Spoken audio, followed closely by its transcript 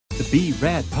Be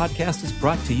Rad podcast is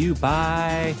brought to you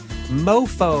by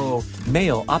Mofo,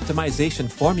 male optimization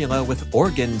formula with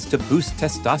organs to boost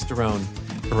testosterone.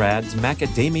 Brad's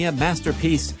macadamia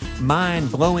masterpiece,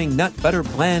 mind-blowing nut butter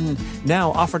blend,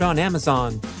 now offered on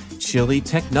Amazon. Chili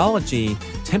Technology,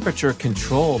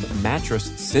 temperature-controlled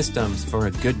mattress systems for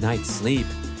a good night's sleep.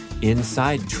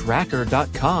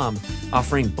 InsideTracker.com,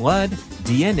 offering blood,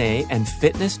 DNA, and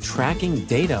fitness tracking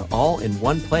data all in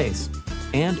one place.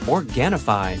 And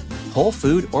Organifi, whole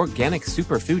food organic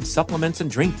superfood supplements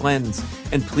and drink blends.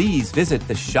 And please visit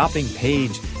the shopping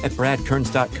page at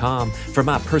bradkearns.com for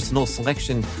my personal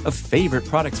selection of favorite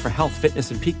products for health,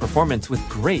 fitness, and peak performance with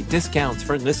great discounts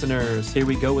for listeners. Here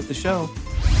we go with the show.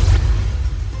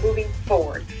 Moving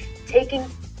forward, taking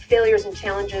failures and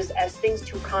challenges as things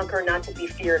to conquer, not to be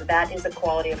feared, that is the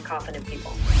quality of confident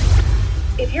people.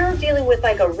 If you're dealing with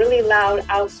like a really loud,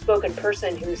 outspoken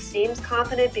person who seems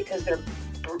confident because they're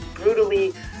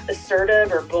brutally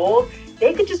assertive or bold,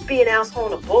 they could just be an asshole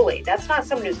and a bully. That's not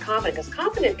someone who's confident, because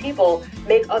confident people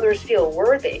make others feel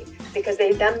worthy because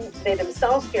they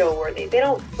themselves feel worthy. They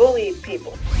don't bully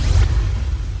people.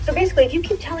 So basically, if you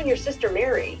keep telling your sister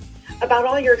Mary about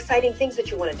all your exciting things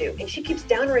that you want to do, and she keeps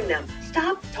downing them,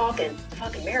 stop talking to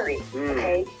fucking Mary,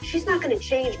 okay? She's not going to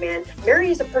change, man. Mary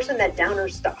is a person that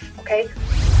downers stuff, okay?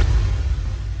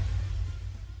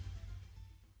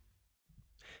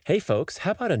 Hey folks,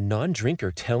 how about a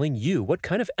non-drinker telling you what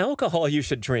kind of alcohol you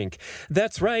should drink?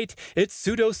 That's right, it's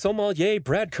pseudo-sommelier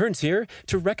Brad Kearns here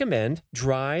to recommend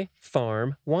dry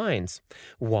farm wines.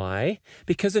 Why?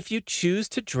 Because if you choose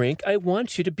to drink, I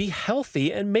want you to be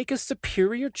healthy and make a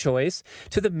superior choice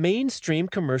to the mainstream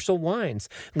commercial wines.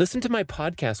 Listen to my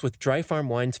podcast with Dry Farm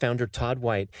Wines founder Todd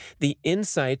White. The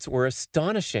insights were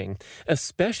astonishing,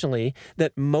 especially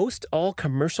that most all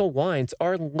commercial wines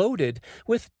are loaded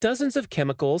with dozens of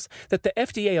chemicals that the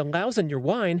FDA allows in your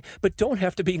wine, but don't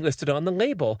have to be listed on the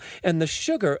label. And the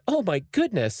sugar, oh my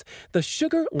goodness, the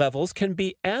sugar levels can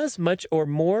be as much or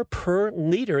more per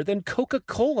liter than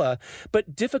Coca-Cola,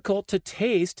 but difficult to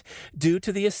taste due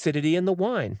to the acidity in the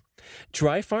wine.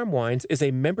 Dry Farm Wines is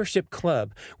a membership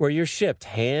club where you're shipped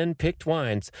hand-picked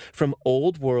wines from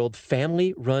old-world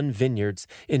family-run vineyards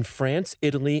in France,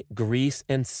 Italy, Greece,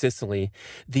 and Sicily.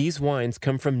 These wines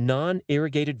come from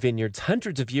non-irrigated vineyards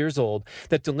hundreds of years old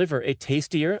that deliver a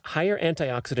tastier, higher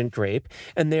antioxidant grape,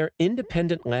 and they're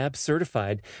independent lab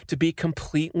certified to be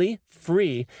completely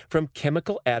free from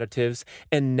chemical additives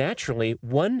and naturally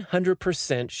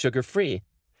 100% sugar-free.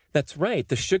 That's right,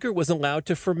 the sugar was allowed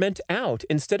to ferment out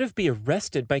instead of be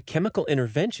arrested by chemical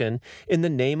intervention in the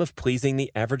name of pleasing the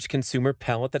average consumer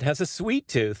palate that has a sweet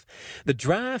tooth. The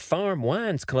Dry Farm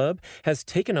Wines Club has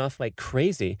taken off like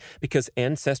crazy because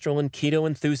ancestral and keto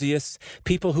enthusiasts,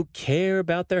 people who care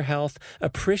about their health,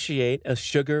 appreciate a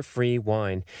sugar-free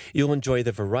wine. You'll enjoy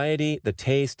the variety, the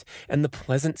taste, and the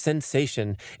pleasant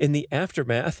sensation in the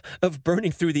aftermath of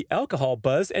burning through the alcohol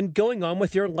buzz and going on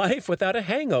with your life without a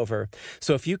hangover.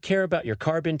 So if you care about your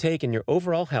carb intake and your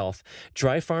overall health,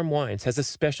 Dry Farm Wines has a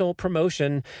special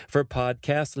promotion for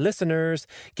podcast listeners.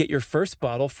 Get your first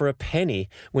bottle for a penny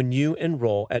when you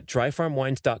enroll at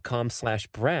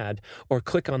dryfarmwines.com/Brad or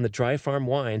click on the Dry Farm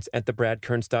Wines at the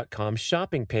bradkearns.com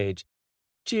shopping page.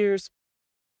 Cheers.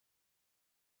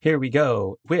 Here we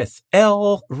go with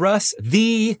Elle, Russ,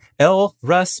 the Elle,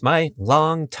 Russ, my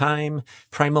longtime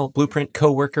Primal Blueprint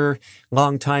coworker,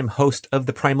 longtime host of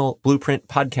the Primal Blueprint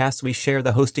podcast. We share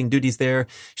the hosting duties there.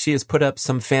 She has put up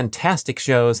some fantastic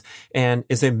shows and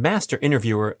is a master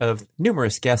interviewer of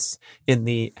numerous guests in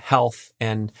the health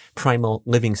and primal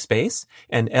living space.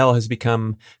 And Elle has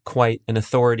become quite an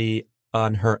authority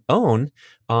on her own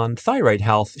on thyroid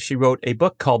health. She wrote a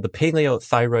book called The Paleo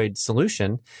Thyroid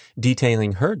Solution,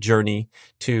 detailing her journey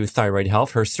to thyroid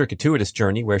health, her circuitous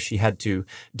journey where she had to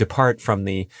depart from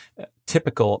the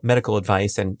typical medical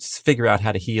advice and figure out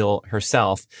how to heal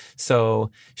herself. So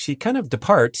she kind of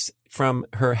departs from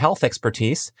her health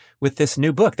expertise with this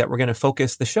new book that we're going to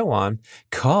focus the show on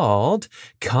called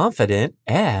Confident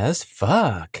as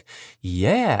Fuck.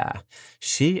 Yeah.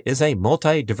 She is a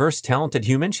multi-diverse, talented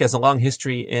human. She has a long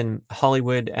history in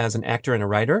Hollywood as an actor and a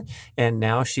writer, and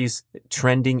now she's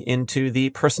trending into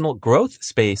the personal growth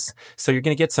space. So you're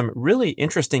going to get some really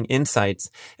interesting insights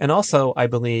and also, I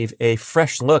believe, a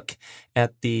fresh look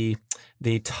at the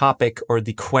topic or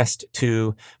the quest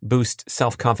to boost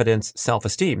self-confidence,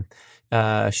 self-esteem.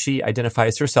 She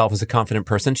identifies herself as a confident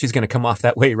person. She's going to come off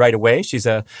that way right away. She's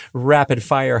a rapid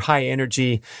fire, high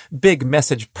energy, big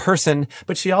message person,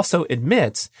 but she also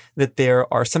admits that there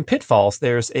are some pitfalls.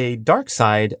 There's a dark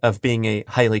side of being a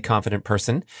highly confident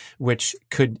person, which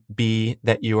could be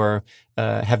that you are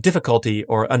have difficulty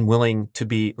or unwilling to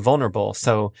be vulnerable.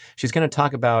 So she's going to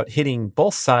talk about hitting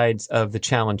both sides of the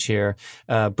challenge here,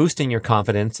 boosting your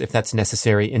confidence if that's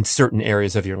necessary in certain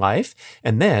areas of your life,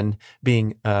 and then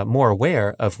being more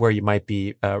aware of where you might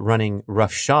be running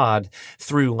roughshod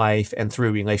through life and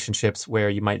through relationships where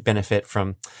you might benefit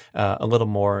from a little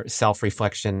more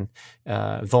self-reflection,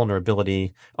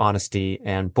 vulnerability, honesty.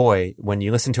 And boy, when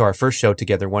you listen to our first show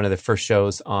together, one of the first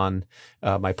shows on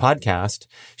my podcast,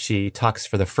 she talks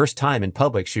for the first time in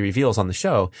public. She reveals on the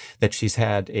show that she's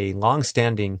had a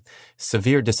long-standing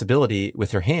severe disability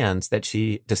with her hands that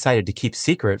she decided to keep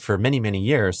secret for many, many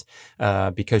years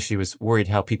because she was worried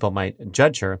how people might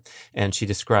judge her. And she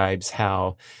describes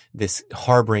how this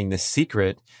harboring this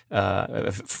secret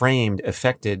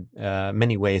affected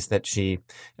many ways that she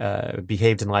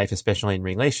behaved in life, especially in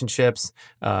relationships,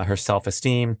 her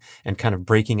self-esteem, and kind of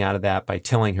breaking out of that by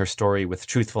telling her story with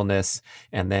truthfulness.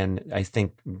 And then I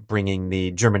think bringing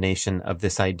the germination of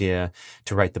this idea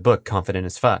to write the book, Confident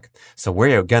as Fuck. So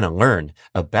we're going to learn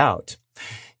about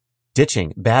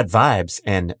ditching bad vibes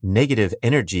and negative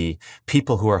energy,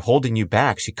 people who are holding you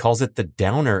back. She calls it the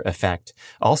downer effect.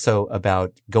 Also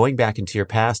about going back into your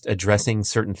past, addressing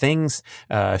certain things.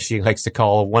 She likes to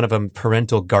call one of them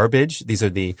parental garbage. These are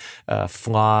the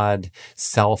flawed,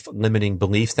 self-limiting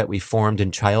beliefs that we formed in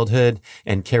childhood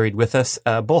and carried with us.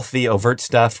 Both the overt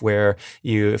stuff where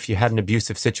if you had an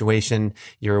abusive situation,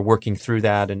 you're working through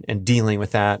that and dealing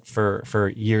with that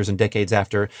for years and decades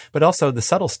after, but also the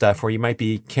subtle stuff where you might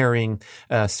be carrying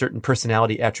certain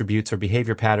personality attributes or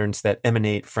behavior patterns that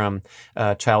emanate from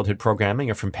childhood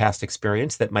programming or from past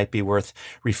experience that might be worth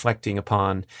reflecting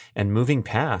upon and moving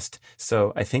past.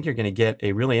 So I think you're going to get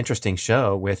a really interesting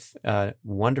show with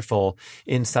wonderful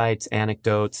insights,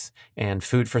 anecdotes, and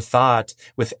food for thought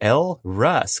with Elle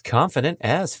Russ, Confident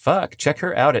as Fuck. Check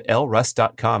her out at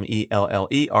elleruss.com,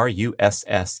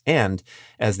 ELLERUSS, and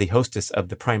as the hostess of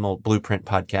the Primal Blueprint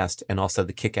podcast and also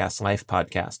the Kick-Ass Life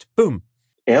podcast. Boom.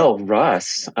 Elle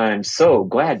Russ, I'm so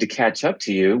glad to catch up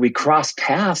to you. We cross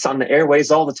paths on the airways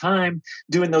all the time,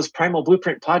 doing those Primal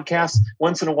Blueprint podcasts.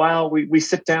 Once in a while, we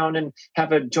sit down and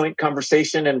have a joint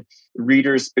conversation, and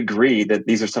readers agree that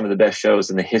these are some of the best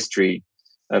shows in the history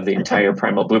of the entire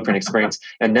Primal Blueprint experience.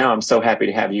 And now I'm so happy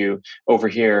to have you over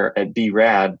here at Be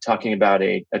Rad talking about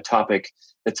a topic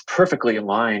that's perfectly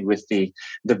aligned with the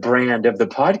brand of the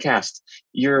podcast.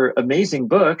 Your amazing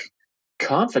book,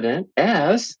 Confident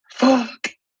as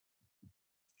Fuck.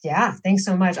 Yeah, thanks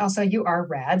so much. Also, you are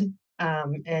rad.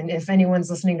 And if anyone's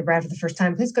listening to Brad for the first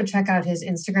time, please go check out his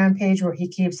Instagram page where he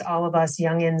keeps all of us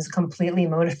youngins completely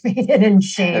motivated and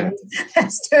shamed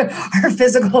as to our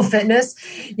physical fitness.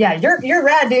 Yeah, you're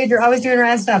rad, dude. You're always doing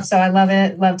rad stuff. So I love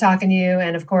it. Love talking to you.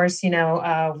 And of course, we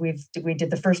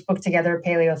did the first book together,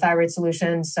 Paleo Thyroid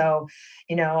Solutions. So,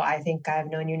 I think I've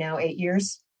known you now 8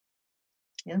 years.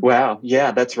 Yeah. Wow.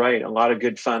 Yeah, that's right. A lot of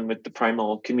good fun with the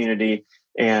Primal community.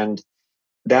 And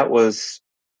that was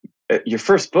your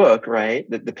first book, right?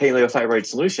 The Paleo Thyroid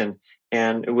Solution.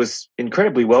 And it was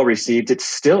incredibly well received. It's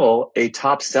still a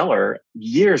top seller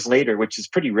years later, which is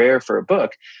pretty rare for a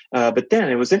book. But then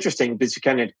it was interesting because you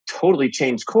kind of totally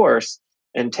changed course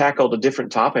and tackled a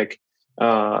different topic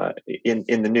in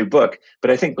the new book. But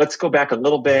I think let's go back a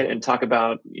little bit and talk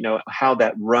about, how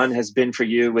that run has been for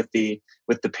you with the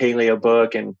paleo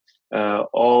book and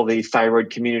all the thyroid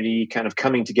community kind of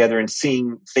coming together and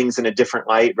seeing things in a different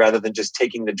light rather than just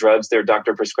taking the drugs their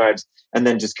doctor prescribes, and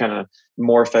then just kind of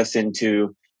morph us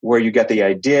into where you got the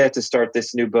idea to start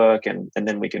this new book. And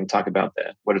then we can talk about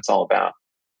what it's all about.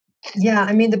 Yeah.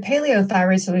 I mean, the Paleo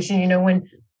Thyroid Solution,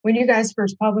 when you guys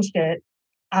first published it,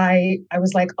 I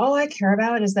was like, all I care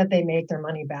about is that they make their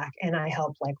money back and I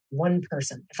help like one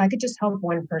person. If I could just help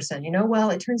one person, well,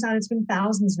 it turns out it's been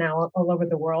thousands now all over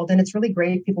the world. And it's really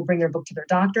great. People bring their book to their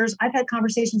doctors. I've had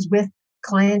conversations with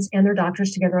clients and their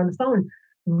doctors together on the phone.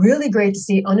 Really great to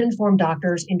see uninformed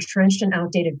doctors entrenched in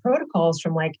outdated protocols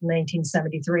from like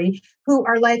 1973 who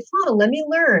are like, let me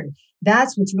learn.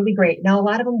 That's what's really great. Now, a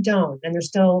lot of them don't. And there's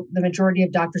still the majority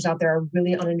of doctors out there are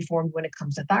really uninformed when it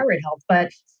comes to thyroid health.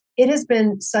 But it has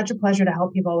been such a pleasure to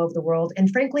help people all over the world. And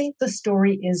frankly, the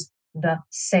story is the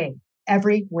same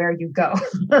everywhere you go.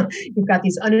 You've got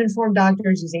these uninformed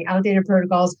doctors using outdated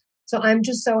protocols. So I'm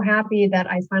just so happy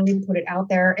that I finally put it out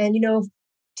there. And,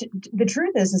 the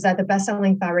truth is that the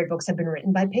best-selling thyroid books have been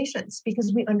written by patients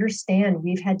because we understand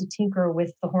we've had to tinker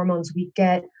with the hormones we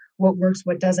get, what works,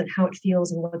 what doesn't, how it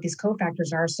feels, and what these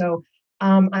cofactors are. So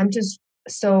I'm just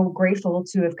so grateful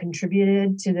to have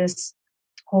contributed to this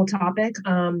whole topic.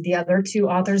 The other two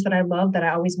authors that I love that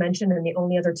I always mention, and the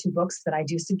only other two books that I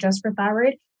do suggest for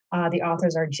thyroid The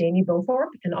authors are Jamie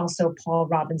Beauthorpe and also Paul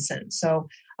Robinson. So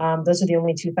those are the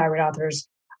only two thyroid authors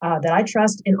that I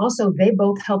trust. And also they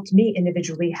both helped me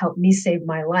individually, helped me save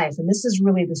my life. And this is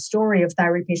really the story of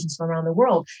thyroid patients from around the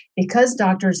world, because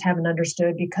doctors haven't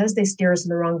understood, because they steer us in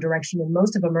the wrong direction, and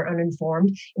most of them are uninformed.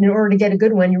 And in order to get a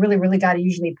good one, you really, really got to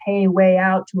usually pay way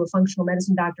out to a functional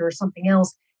medicine doctor or something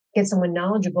else, get someone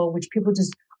knowledgeable, which people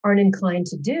just aren't inclined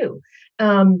to do.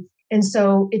 And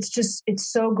so it's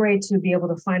so great to be able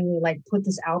to finally put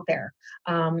this out there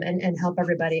and help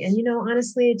everybody. And,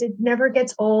 honestly, it never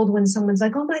gets old when someone's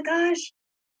like, oh my gosh,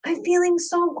 I'm feeling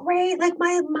so great. Like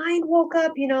my mind woke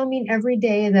up, every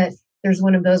day that there's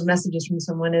one of those messages from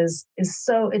someone it's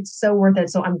so worth it.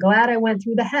 So I'm glad I went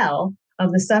through the hell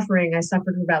of the suffering. I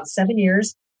suffered for about 7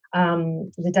 years.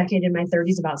 The decade in my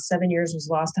 30s, about 7 years was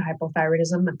lost to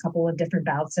hypothyroidism, a couple of different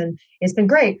bouts, and it's been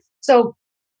great. So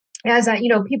as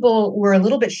people were a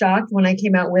little bit shocked when I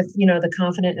came out with, the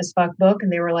Confident as Fuck book,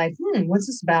 and they were like, what's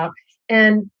this about?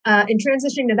 And in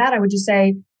transitioning to that, I would just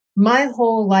say my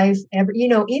whole life,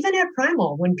 even at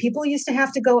Primal, when people used to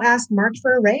have to go ask Mark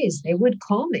for a raise, they would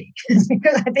call me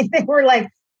because I think they were like,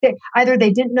 either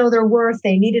they didn't know their worth,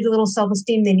 they needed a little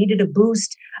self-esteem, they needed a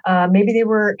boost. Maybe they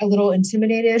were a little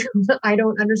intimidated. I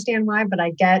don't understand why, but I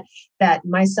get that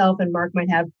myself and Mark might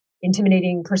have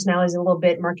intimidating personalities a little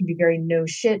bit. Mark can be very no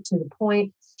shit to the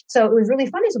point. So it was really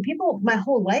funny. So people my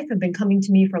whole life have been coming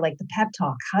to me for the pep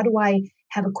talk. How do I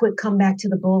have a quick comeback to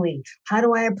the bully? How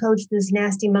do I approach this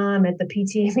nasty mom at the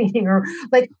PTA meeting? Or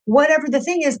whatever the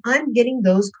thing is, I'm getting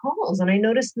those calls. And I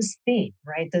noticed this theme,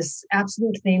 right? This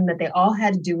absolute theme that they all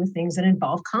had to do with things that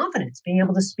involve confidence, being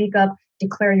able to speak up,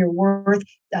 declare your worth,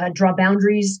 draw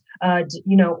boundaries,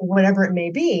 whatever it may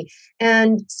be.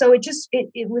 And so it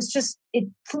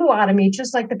flew out of me,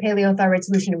 just like the paleo thyroid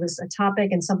solution. It was a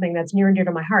topic and something that's near and dear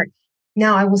to my heart.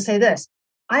 Now, I will say this.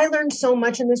 I learned so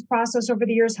much in this process over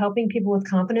the years, helping people with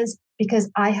confidence, because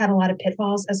I had a lot of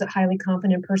pitfalls as a highly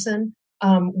confident person.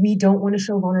 We don't want to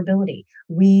show vulnerability.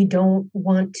 We don't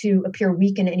want to appear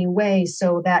weak in any way.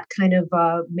 So that kind of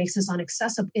makes us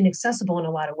inaccessible in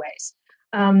a lot of ways.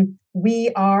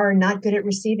 We are not good at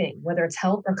receiving, whether it's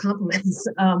help or compliments.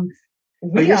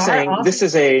 You're saying this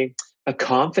is a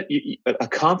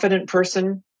confident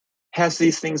person has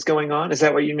these things going on? Is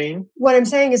that what you mean? What I'm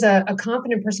saying is a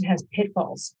confident person has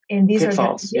pitfalls, and these are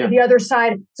the other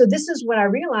side. So this is what I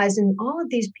realized, and all of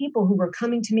these people who were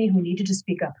coming to me who needed to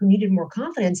speak up, who needed more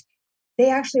confidence, they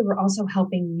actually were also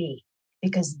helping me,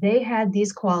 because they had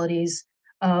these qualities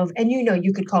of, and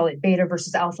you could call it beta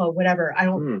versus alpha, whatever. I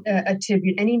don't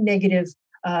attribute any negative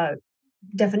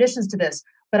definitions to this,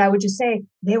 but I would just say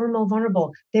they were more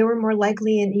vulnerable. They were more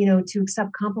likely, to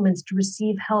accept compliments, to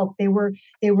receive help. They were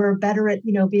better at,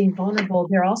 being vulnerable.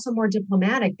 They're also more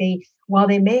diplomatic. While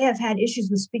they may have had issues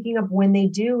with speaking up, when they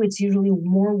do, it's usually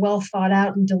more well thought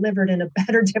out and delivered in a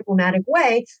better diplomatic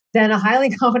way than a highly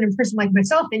confident person like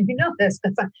myself. And this.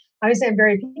 Obviously, I'm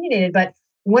very opinionated, but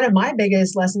one of my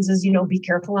biggest lessons is, be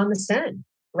careful on the send.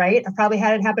 Right? I've probably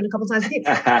had it happen a couple of times. You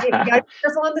got to be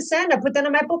careful on the send. I put that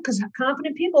in my book, because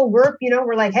confident people we're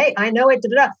like, hey, I know it,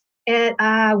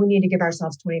 and we need to give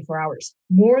ourselves 24 hours,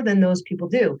 more than those people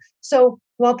do. So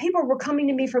while people were coming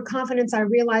to me for confidence, I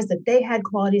realized that they had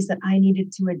qualities that I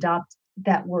needed to adopt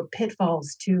that were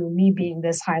pitfalls to me being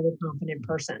this highly confident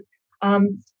person.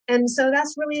 And so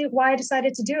that's really why I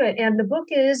decided to do it. And the book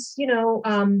is,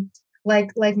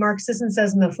 like Mark Sisson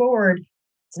says in the foreword,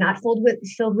 it's not filled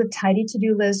with tidy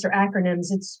to-do lists or acronyms.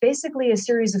 It's basically a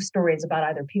series of stories about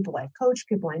either people I've coached,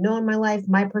 people I know in my life,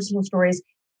 my personal stories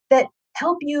that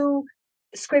help you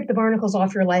scrape the barnacles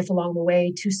off your life along the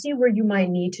way to see where you might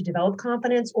need to develop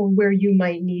confidence, or where you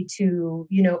might need to,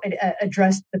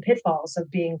 address the pitfalls of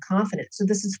being confident. So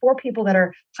this is for people that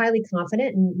are highly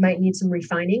confident and might need some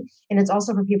refining. And it's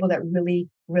also for people that really,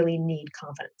 really need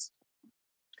confidence.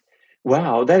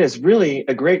 Wow, that is really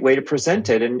a great way to present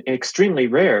it, and extremely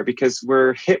rare, because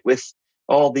we're hit with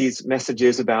all these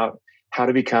messages about how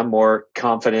to become more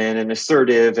confident and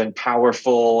assertive and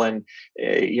powerful and,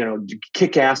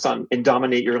 kick ass on and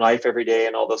dominate your life every day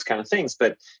and all those kind of things.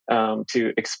 But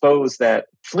to expose that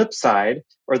flip side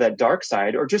or that dark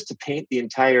side, or just to paint the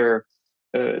entire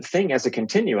thing as a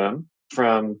continuum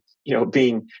from,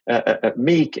 being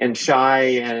meek and shy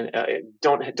and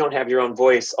don't have your own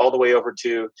voice, all the way over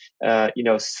to,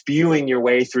 spewing your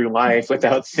way through life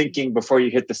without thinking before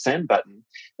you hit the send button.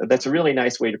 That's a really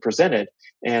nice way to present it.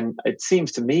 And it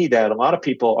seems to me that a lot of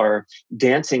people are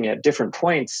dancing at different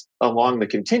points along the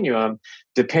continuum,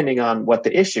 depending on what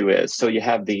the issue is. So you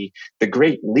have the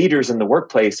great leaders in the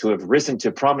workplace who have risen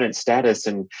to prominent status,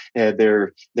 and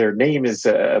their name is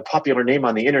a popular name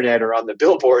on the internet or on the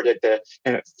billboard at the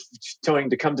showing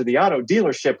to come to the auto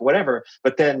dealership, whatever.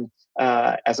 But then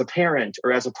as a parent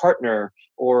or as a partner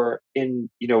or in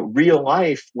real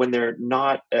life, when they're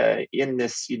not in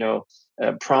this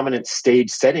prominent stage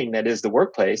setting that is the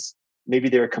workplace, maybe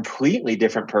they're a completely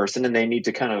different person, and they need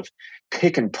to kind of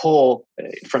pick and pull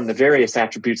from the various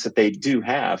attributes that they do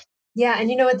have. Yeah. And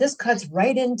you know what? This cuts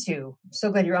right into,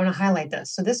 so glad you're going to highlight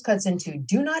this. So this cuts into,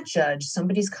 do not judge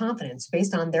somebody's confidence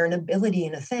based on their inability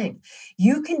in a thing.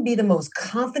 You can be the most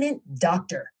confident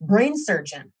doctor, brain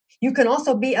surgeon. You can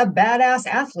also be a badass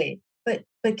athlete.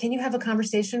 But can you have a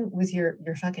conversation with your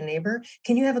fucking neighbor?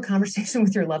 Can you have a conversation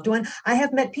with your loved one? I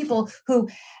have met people who,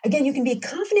 again, you can be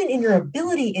confident in your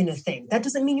ability in a thing. That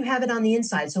doesn't mean you have it on the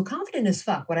inside. So confident as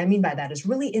fuck. What I mean by that is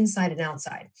really inside and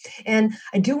outside. And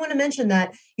I do want to mention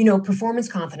that, performance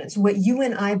confidence, what you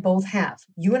and I both have.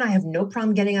 You and I have no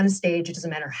problem getting on a stage. It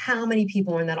doesn't matter how many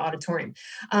people are in that auditorium.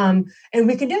 And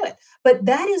we can do it. But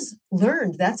that is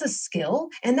learned. That's a skill.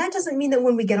 And that doesn't mean that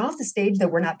when we get off the stage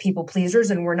that we're not people pleasers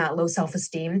and we're not low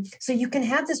self-esteem. So you can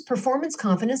have this performance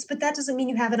confidence, but that doesn't mean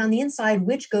you have it on the inside,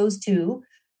 which goes to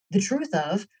the truth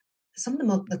of some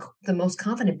of the most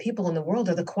confident people in the world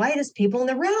are the quietest people in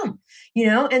the room,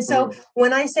 And so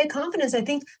when I say confidence, I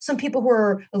think some people who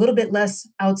are a little bit less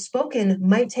outspoken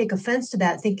might take offense to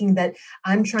that, thinking that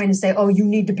I'm trying to say, oh, you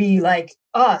need to be like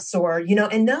us or,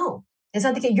 and no. It's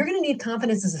not the case. You're going to need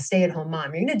confidence as a stay-at-home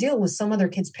mom. You're going to deal with some other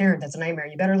kid's parent. That's a nightmare.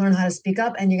 You better learn how to speak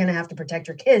up, and you're going to have to protect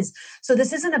your kids. So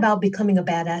this isn't about becoming a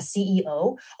badass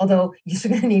CEO, although you're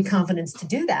going to need confidence to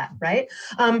do that, right?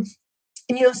 And,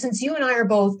 since you and I are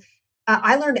both,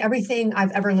 I learned everything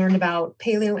I've ever learned about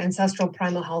paleo, ancestral,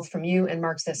 primal health from you and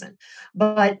Mark Sisson.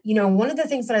 But, one of the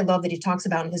things that I love that he talks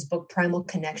about in his book, Primal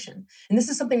Connection, and this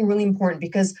is something really important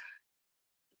because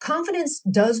confidence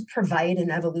does provide an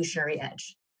evolutionary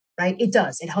edge. Right? It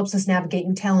does. It helps us navigate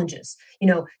new challenges,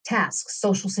 tasks,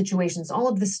 social situations, all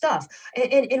of this stuff.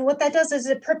 And what that does is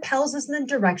it propels us in the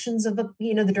directions of,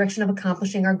 the direction of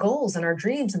accomplishing our goals and our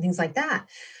dreams and things like that.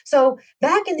 So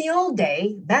back in the old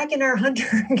day, back in our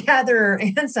hunter-gatherer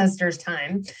ancestors'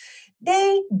 time,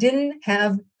 they didn't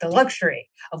have the luxury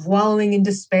of wallowing in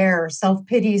despair,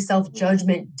 self-pity,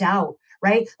 self-judgment, doubt.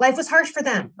 Right? Life was harsh for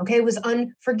them. Okay. It was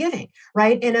unforgiving.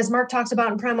 Right. And as Mark talks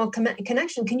about in Primal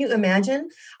Connection, can you imagine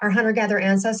our hunter-gatherer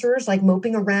ancestors like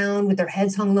moping around with their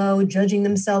heads hung low, judging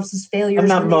themselves as failures? I'm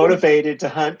not motivated to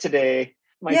hunt today.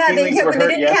 My feelings were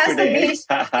hurt yesterday. Catch the beast.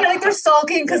 Like they're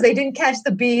sulking because they didn't catch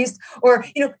the beast, or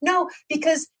no,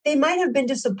 because they might have been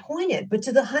disappointed. But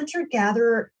to the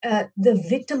hunter-gatherer, the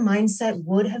victim mindset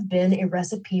would have been a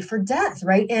recipe for death,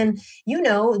 right? And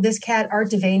this cat Art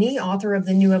Devaney, author of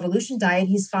the New Evolution Diet,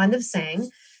 he's fond of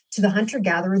saying, to the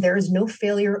hunter-gatherer, there is no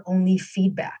failure, only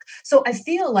feedback. So I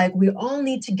feel like we all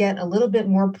need to get a little bit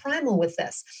more primal with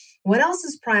this. What else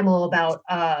is primal about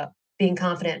being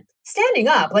confident? Standing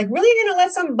up, like really going to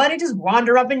let somebody just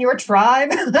wander up in your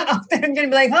tribe up there and going to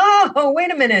be like, oh,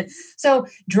 wait a minute. So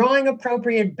drawing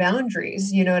appropriate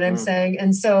boundaries, you know what I'm saying?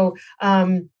 And so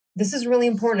this is really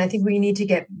important. I think we need to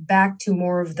get back to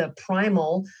more of the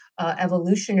primal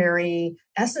evolutionary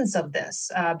essence of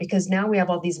this because now we have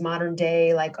all these modern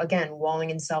day, like, again, walling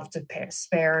in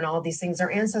self-despair and all of these things.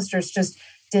 Our ancestors just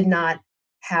did not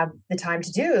have the time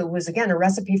to do. It was, again, a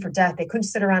recipe for death. They couldn't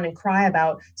sit around and cry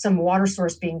about some water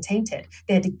source being tainted.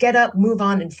 They had to get up, move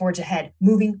on, and forge ahead,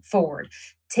 moving forward,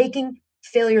 taking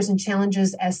failures and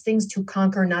challenges as things to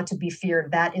conquer, not to be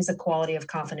feared. That is a quality of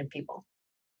confident people.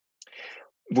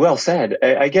 Well said.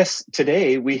 I guess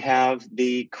today we have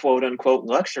the quote unquote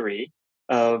luxury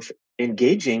of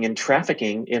engaging in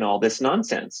trafficking in all this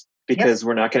nonsense. Because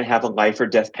we're not going to have a life or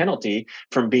death penalty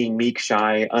from being meek,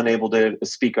 shy, unable to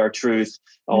speak our truth,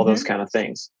 all those kind of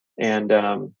things. And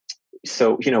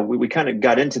so, we kind of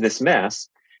got into this mess,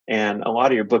 and a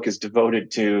lot of your book is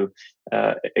devoted to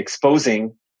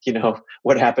exposing,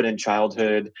 what happened in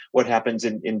childhood, what happens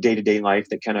in day-to-day life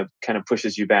that kind of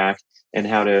pushes you back, and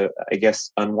how to, I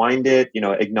guess, unwind it,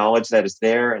 acknowledge that it's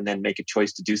there and then make a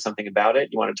choice to do something about it.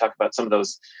 You want to talk about some of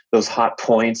those hot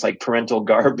points like parental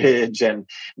garbage and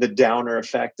the downer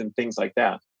effect and things like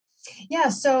that. Yeah.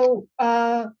 So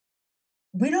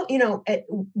we don't,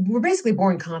 we're basically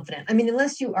born confident. I mean,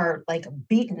 unless you are like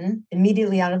beaten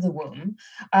immediately out of the womb,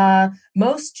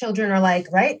 most children are like,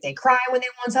 right, they cry when they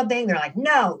want something. They're like,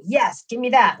 no, yes, give me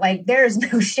that. Like there's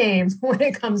no shame when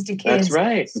it comes to kids. That's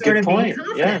right. Good point.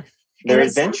 Yeah. They're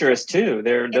adventurous too.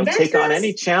 They'll take on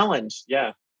any challenge.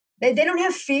 Yeah. They don't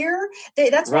have fear.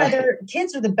 That's why their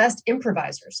kids are the best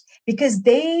improvisers, because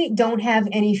they don't have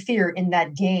any fear in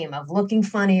that game of looking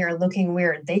funny or looking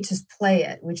weird. They just play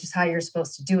it, which is how you're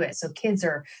supposed to do it. So kids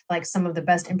are like some of the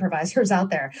best improvisers out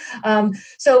there.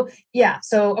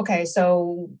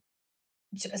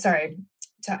 Sorry.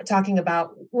 Talking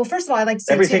about, well, first of all, I like to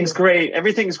say everything's great.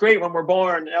 Everything's great when we're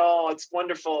born. Oh, it's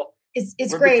wonderful.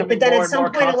 It's great, but then at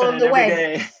some point along the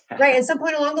way, right? At some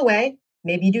point along the way,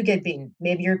 maybe you do get beaten.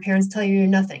 Maybe your parents tell you you're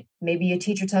nothing. Maybe a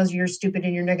teacher tells you you're stupid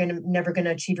and you're never going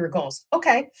to achieve your goals.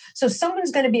 Okay, so someone's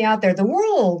going to be out there. The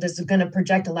world is going to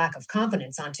project a lack of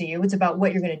confidence onto you. It's about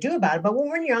what you're going to do about it. But when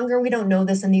we're younger, we don't know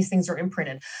this, and these things are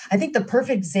imprinted. I think the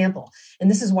perfect example,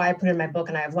 and this is why I put it in my book,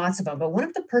 and I have lots of them, but one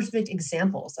of the perfect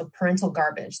examples of parental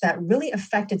garbage that really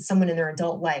affected someone in their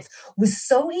adult life was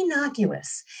so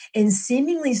innocuous and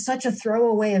seemingly such a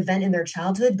throwaway event in their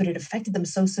childhood, but it affected them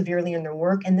so severely in their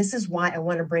work. And this is why I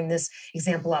want to bring this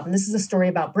example up. And this is a story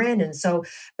about Brandon. So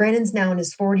Brandon's now in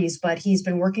his 40s, but he's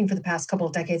been working for the past couple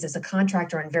of decades as a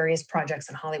contractor on various projects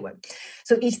in Hollywood.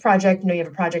 So each project, you have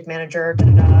a project manager,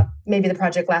 maybe the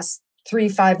project lasts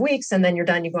 3-5 weeks, and then you're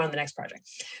done, you go on the next project.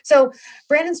 So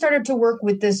Brandon started to work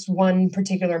with this one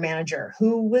particular manager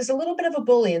who was a little bit of a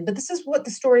bully, but this is what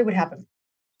the story would happen.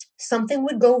 Something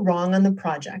would go wrong on the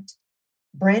project.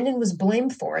 Brandon was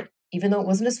blamed for it, even though it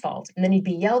wasn't his fault. And then he'd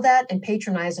be yelled at and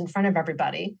patronized in front of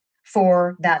everybody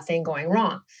for that thing going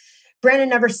wrong. Brandon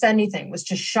never said anything, was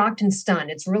just shocked and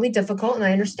stunned. It's really difficult, and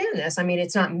I understand this. I mean,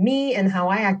 it's not me and how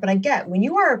I act, but I get when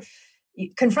you are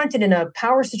confronted in a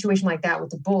power situation like that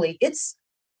with a bully, it's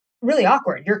really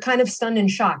awkward. You're kind of stunned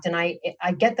and shocked. And I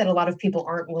get that a lot of people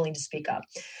aren't willing to speak up.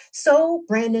 So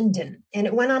Brandon didn't. And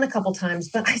it went on a couple times,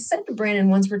 but I said to Brandon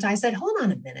once, I said, hold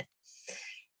on a minute.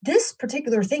 This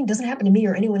particular thing doesn't happen to me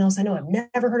or anyone else I know. I've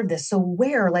never heard of this. So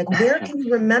where can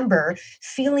you remember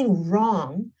feeling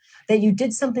wrong that you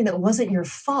did something that wasn't your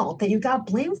fault, that you got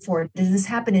blamed for? Did this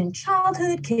happen in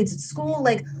childhood, kids at school?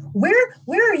 Like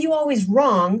where are you always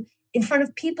wrong in front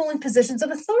of people in positions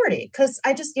of authority? Because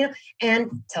I just,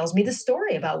 and tells me the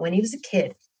story about when he was a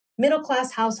kid,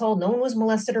 middle-class household, no one was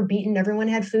molested or beaten, everyone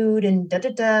had food and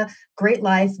great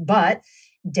life, but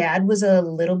Dad was a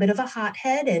little bit of a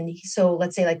hothead. And so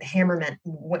let's say like the hammer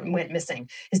went missing.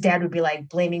 His dad would be like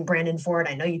blaming Brandon for it.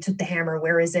 I know you took the hammer.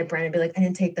 Where is it? Brandon would be like, I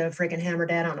didn't take the freaking hammer,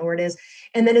 Dad. I don't know where it is.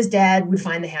 And then his dad would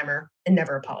find the hammer and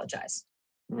never apologize.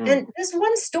 And this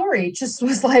one story just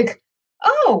was like,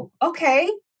 oh, okay,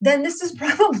 then this is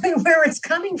probably where it's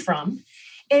coming from.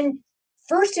 And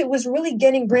first, it was really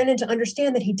getting Brandon to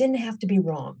understand that he didn't have to be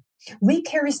wrong. We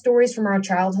carry stories from our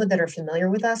childhood that are familiar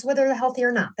with us, whether they're healthy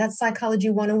or not. That's psychology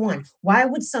 101. Why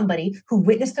would somebody who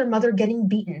witnessed their mother getting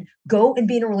beaten go and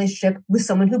be in a relationship with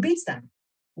someone who beats them?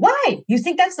 Why? You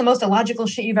think that's the most illogical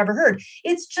shit you've ever heard.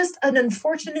 It's just an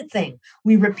unfortunate thing.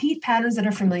 We repeat patterns that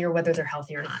are familiar, whether they're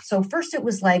healthy or not. So first it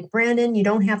was like, Brandon, you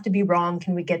don't have to be wrong.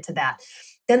 Can we get to that?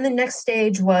 Then the next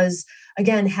stage was,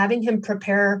 again, having him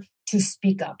prepare to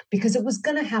speak up, because it was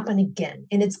going to happen again.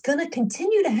 And it's going to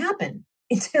continue to happen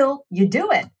until you do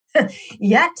it.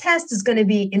 That test is going to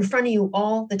be in front of you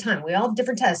all the time. We all have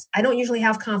different tests. I don't usually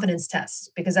have confidence tests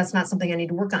because that's not something I need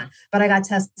to work on, but I got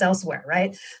tests elsewhere,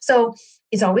 right? So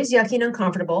it's always yucky and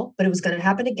uncomfortable, but it was going to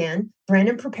happen again.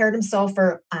 Brandon prepared himself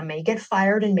for, I may get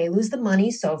fired and may lose the money.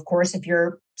 So of course, if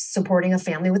you're supporting a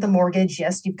family with a mortgage,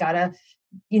 yes, you've got to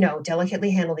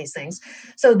delicately handle these things.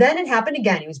 So then it happened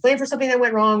again. He was blamed for something that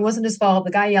went wrong, wasn't his fault.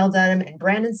 The guy yelled at him, and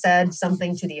Brandon said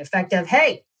something to the effect of,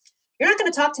 hey, you're not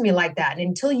going to talk to me like that. And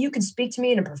until you can speak to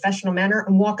me in a professional manner,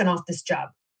 I'm walking off this job.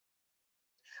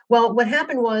 Well, what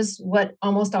happened was what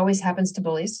almost always happens to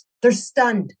bullies. They're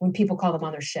stunned when people call them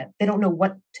on their shit. They don't know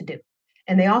what to do.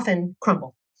 And they often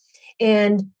crumble.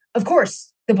 And of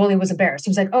course, the bully was embarrassed.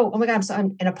 He was like, oh my God, I'm sorry,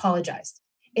 and apologized.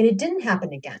 And it didn't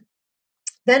happen again.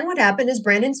 Then what happened is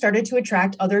Brandon started to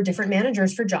attract other different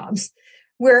managers for jobs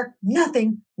where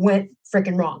nothing went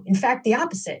freaking wrong. In fact, the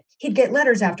opposite. He'd get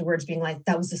letters afterwards being like,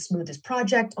 that was the smoothest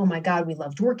project. Oh my God, we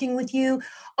loved working with you.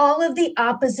 All of the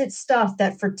opposite stuff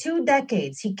that for 2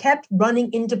 decades, he kept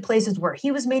running into places where he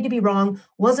was made to be wrong,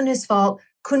 wasn't his fault,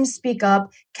 couldn't speak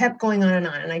up, kept going on.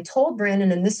 And I told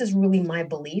Brandon, and this is really my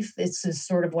belief, this is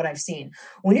sort of what I've seen.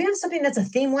 When you have something that's a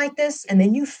theme like this, and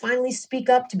then you finally speak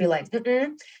up to be like,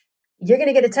 you're going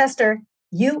to get a tester.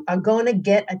 You are going to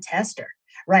get a tester.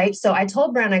 right? So I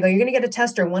told Brandon, I go, you're going to get a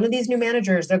tester. One of these new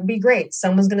managers, that'll be great.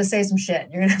 Someone's going to say some shit.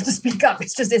 You're going to have to speak up.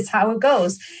 It's how it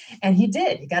goes. And he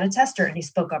did. He got a tester and he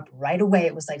spoke up right away.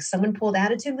 It was like someone pulled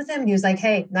attitude with him. And he was like,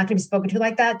 hey, not going to be spoken to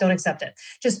like that. Don't accept it.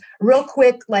 Just real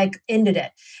quick, like ended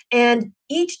it. And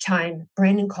each time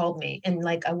Brandon called me and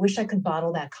like, I wish I could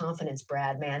bottle that confidence,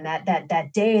 Brad, man,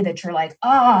 that day that you're like,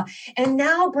 and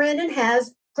now Brandon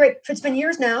has great. It's been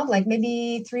years now, like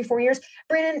maybe 3-4 years.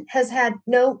 Brandon has had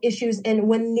no issues. And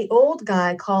when the old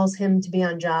guy calls him to be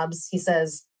on jobs, he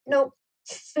says, nope,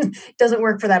 doesn't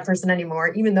work for that person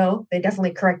anymore, even though they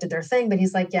definitely corrected their thing. But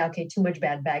he's like, yeah, okay, too much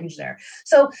bad baggage there.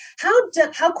 So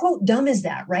how quote dumb is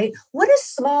that, right? What a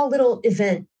small little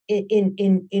event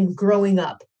in growing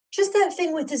up. Just that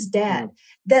thing with his dad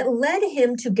that led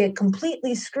him to get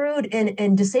completely screwed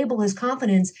and disable his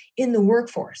confidence in the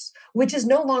workforce, which is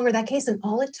no longer that case. And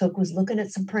all it took was looking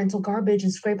at some parental garbage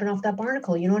and scraping off that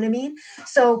barnacle. You know what I mean?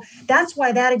 So that's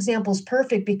why that example is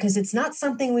perfect, because it's not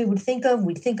something we would think of.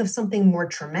 We'd think of something more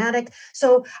traumatic.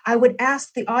 So I would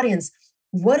ask the audience,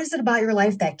 what is it about your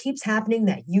life that keeps happening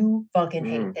that you fucking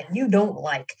hate, that you don't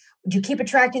like? Do you keep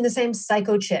attracting the same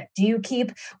psycho chick? Do you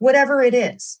keep whatever it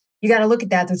is? You got to look at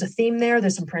that. There's a theme there.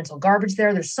 There's some parental garbage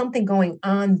there. There's something going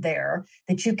on there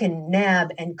that you can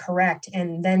nab and correct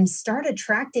and then start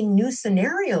attracting new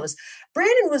scenarios.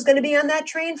 Brandon was going to be on that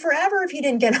train forever if he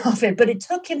didn't get off it, but it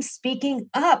took him speaking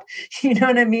up. You know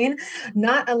what I mean?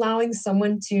 Not allowing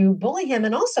someone to bully him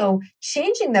and also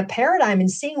changing the paradigm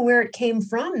and seeing where it came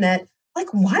from, that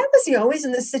like, why was he always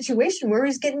in this situation where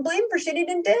he's getting blamed for shit he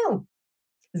didn't do?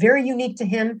 Very unique to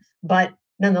him, but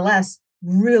nonetheless,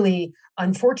 really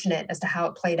unfortunate as to how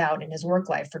it played out in his work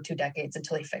life for 2 decades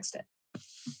until he fixed it.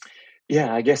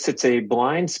 Yeah, I guess it's a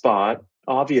blind spot,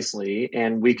 obviously,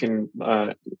 and we can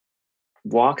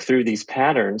walk through these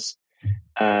patterns,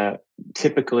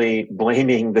 typically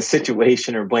blaming the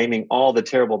situation or blaming all the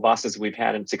terrible bosses we've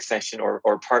had in succession,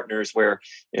 or partners where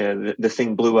the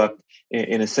thing blew up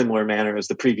in a similar manner as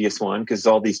the previous one, because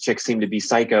all these chicks seem to be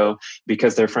psycho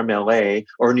because they're from LA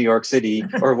or New York City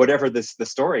or whatever the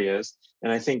story is.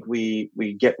 And I think we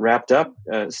get wrapped up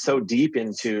so deep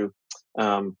into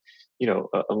a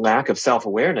lack of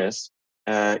self-awareness,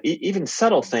 even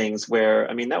subtle things where,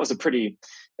 I mean, that was a pretty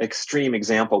extreme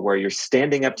example where you're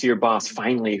standing up to your boss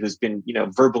finally, who's been,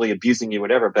 verbally abusing you,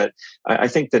 whatever. But I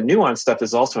think the nuanced stuff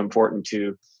is also important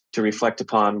to reflect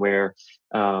upon, where,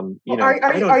 are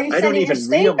you sending your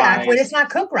steak back when it's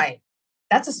not cooked right?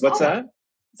 That's a small What's one. that?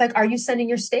 It's like, are you sending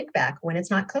your steak back when it's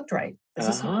not cooked right?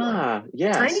 Yes,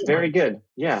 Tiny very one. good.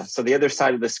 Yeah. So the other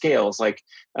side of the scale is like,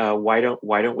 why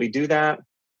don't we do that?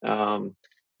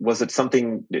 Was it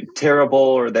something terrible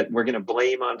or that we're going to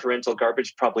blame on parental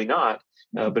garbage? Probably not.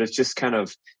 But it's just kind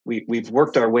of, we've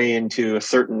worked our way into a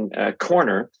certain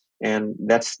corner, and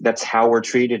that's how we're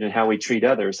treated and how we treat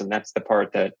others. And that's the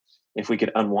part that if we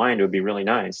could unwind, it would be really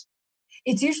nice.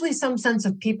 It's usually some sense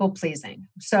of people pleasing.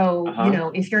 So,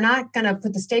 if you're not going to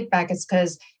put the steak back, it's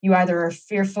because you either are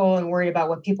fearful and worried about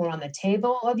what people on the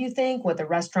table of you think, what the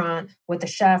restaurant, what the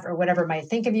chef or whatever might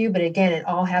think of you. But again, it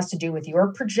all has to do with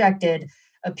your projected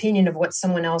opinion of what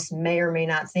someone else may or may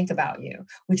not think about you,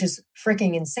 which is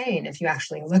freaking insane if you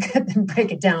actually look at them,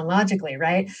 break it down logically,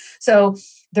 right? So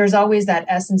there's always that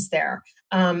essence there.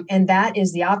 And that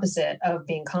is the opposite of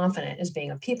being confident, is being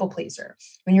a people pleaser.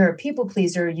 When you're a people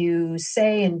pleaser, you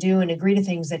say and do and agree to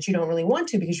things that you don't really want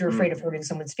to because you're afraid of hurting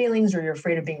someone's feelings, or you're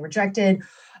afraid of being rejected,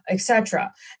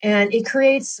 etc. And it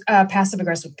creates passive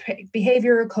aggressive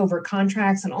behavior, covert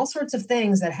contracts, and all sorts of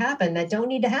things that happen that don't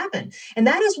need to happen. And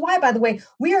that is why, by the way,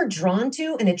 we are drawn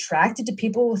to and attracted to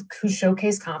people who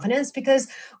showcase confidence, because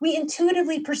we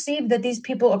intuitively perceive that these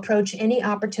people approach any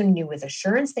opportunity with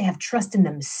assurance. They have trust in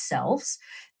themselves.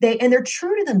 They're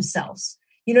true to themselves.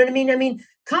 You know what I mean? I mean,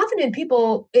 confident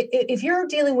people, if you're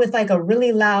dealing with like a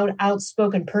really loud,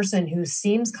 outspoken person who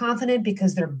seems confident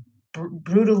because they're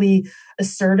brutally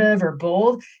assertive or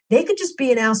bold, they could just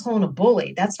be an asshole and a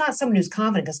bully. That's not someone who's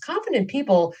confident, because confident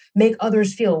people make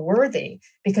others feel worthy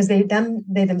because they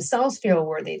themselves feel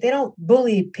worthy. They don't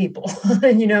bully people,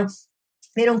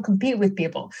 they don't compete with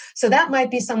people. So that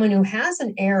might be someone who has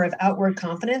an air of outward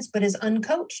confidence, but is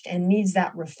uncoached and needs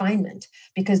that refinement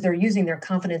because they're using their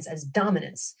confidence as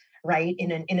dominance, right?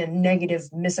 In a negative,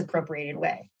 misappropriated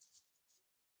way.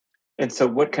 And so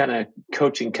what kind of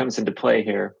coaching comes into play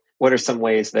here? What are some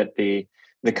ways that the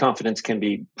confidence can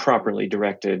be properly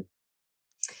directed?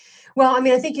 Well, I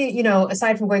mean, I think,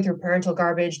 aside from going through parental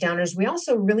garbage, downers, we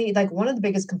also really, like, one of the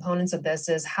biggest components of this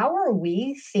is how are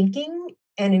we thinking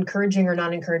and encouraging or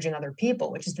not encouraging other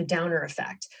people, which is the downer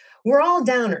effect. We're all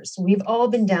downers. We've all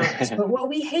been downers. But what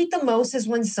we hate the most is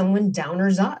when someone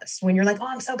downers us. When you're like, oh,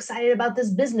 I'm so excited about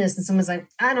this business. And someone's like,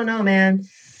 I don't know, man.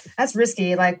 That's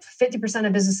risky. Like 50%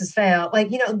 of businesses fail. Like,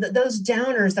 those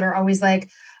downers that are always like,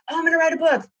 oh, I'm going to write a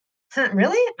book. Huh,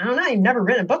 really? I don't know. You've never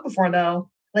written a book before, though.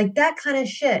 Like that kind of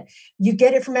shit. You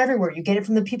get it from everywhere. You get it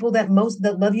from the people that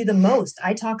love you the most.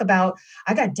 I got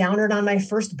downered on my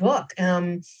first book.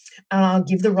 I'll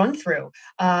give the run through.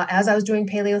 As I was doing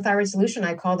Paleothyroid Solution,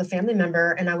 I called a family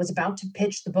member and I was about to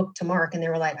pitch the book to Mark. And they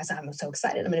were like, I said, I'm so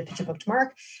excited. I'm going to pitch a book to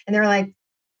Mark. And they were like,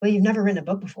 well, you've never written a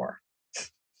book before.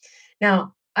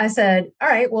 Now, I said, all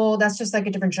right, well, that's just like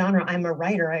a different genre. I'm a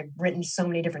writer. I've written so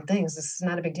many different things. This is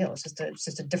not a big deal. It's just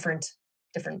a different,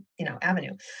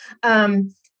 avenue.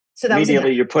 So that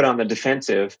immediately you're put on the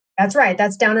defensive. That's right.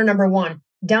 That's downer number one.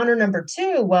 Downer number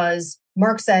two was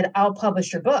Mark said, I'll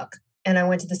publish your book. And I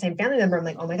went to the same family member. I'm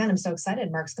like, oh my God, I'm so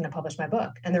excited. Mark's going to publish my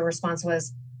book. And their response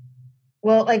was,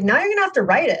 well, like now you're going to have to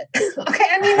write it. Okay.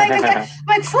 I mean,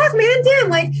 like, fuck, man, damn,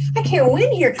 like I can't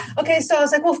win here. Okay. So I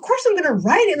was like, well, of course I'm going to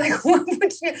write it. Like, what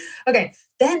would you? Okay.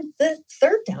 Then the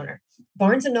third downer,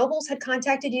 Barnes and Nobles had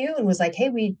contacted you and was like,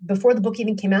 hey, before the book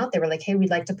even came out, they were like, hey,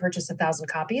 we'd like to purchase 1,000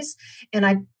 copies. And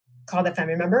I called that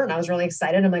family member and I was really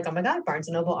excited. I'm like, oh my God, Barnes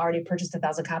and Noble already purchased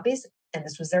 1,000 copies. And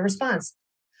this was their response.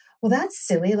 Well, that's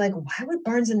silly. Like, why would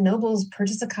Barnes and Nobles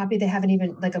purchase a copy they haven't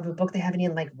even, like, of a book they haven't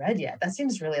even, like, read yet? That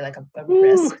seems really like a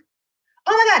risk.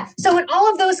 Oh my God. So in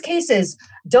all of those cases,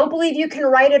 don't believe you can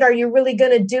write it. Are you really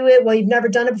going to do it? Well, you've never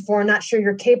done it before. Not sure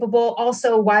you're capable.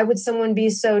 Also, why would someone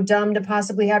be so dumb to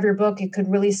possibly have your book? It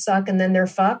could really suck and then they're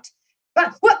fucked.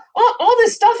 But what all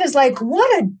this stuff is like,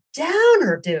 what a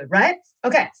downer, dude, right?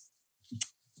 Okay.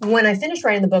 When I finished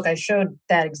writing the book, I showed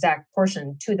that exact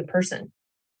portion to the person.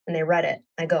 And they read it.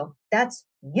 I go, that's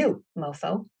you,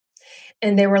 mofo.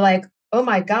 And they were like, oh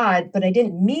my God, but I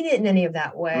didn't mean it in any of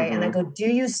that way. Mm-hmm. And I go, do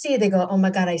you see? They go, oh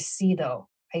my God, I see though.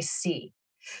 I see.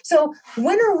 So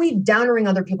when are we downering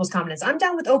other people's confidence? I'm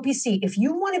down with OPC. If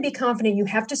you want to be confident, you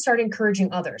have to start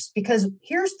encouraging others because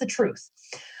here's the truth.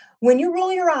 When you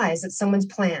roll your eyes at someone's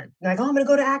plan, like, oh, I'm going to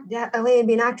go to LA and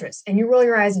be an actress. And you roll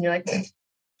your eyes and you're like,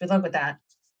 good luck with that.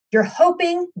 You're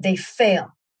hoping they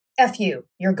fail. F you,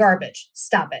 you're garbage.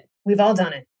 Stop it. We've all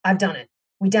done it. I've done it.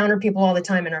 We downer people all the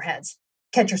time in our heads.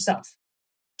 Catch yourself.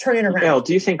 Turn it around. Elle,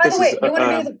 do you think By the way,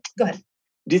 go ahead.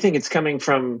 Do you think it's coming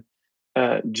from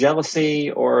jealousy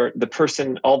or the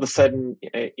person all of a sudden,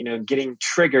 getting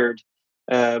triggered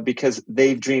because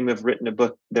they've dreamed of written a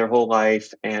book their whole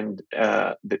life and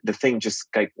the thing just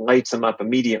like lights them up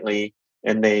immediately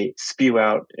and they spew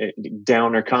out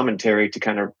downer commentary to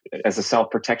kind of as a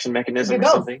self-protection mechanism or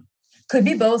something? Could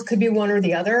be both, could be one or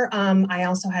the other. I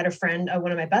also had a friend,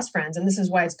 one of my best friends, and this is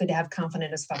why it's good to have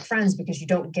confident as fuck friends because you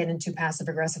don't get into passive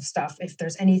aggressive stuff. If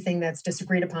there's anything that's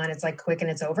disagreed upon, it's like quick and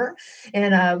it's over.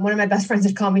 And one of my best friends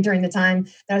had called me during the time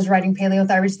that I was writing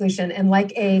Paleothyroid Solution and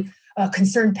like a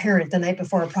concerned parent the night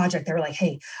before a project, they were like,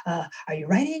 hey, are you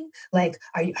writing? Like,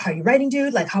 are you writing,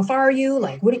 dude? Like, how far are you?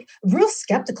 Like, real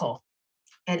skeptical.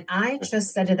 And I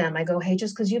just said to them, I go, hey,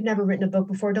 just because you've never written a book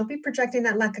before, don't be projecting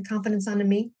that lack of confidence onto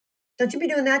me. Don't you be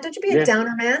doing that? Don't you be a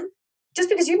downer, man? Just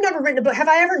because you've never written a book. Have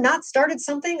I ever not started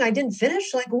something I didn't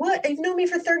finish? Like what? You've known me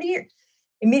for 30 years.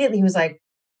 Immediately he was like,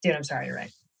 dude, I'm sorry. You're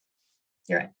right.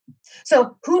 You're right.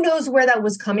 So who knows where that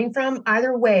was coming from?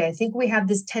 Either way, I think we have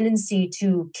this tendency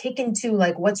to kick into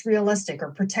like what's realistic or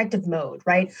protective mode,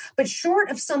 right? But short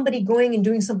of somebody going and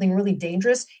doing something really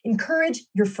dangerous, encourage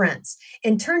your friends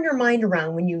and turn your mind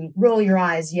around when you roll your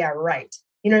eyes. Yeah, right.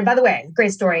 And by the way,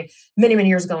 great story. Many, many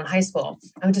years ago in high school,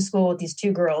 I went to school with these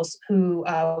two girls who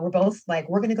were both like,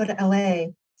 we're going to go to LA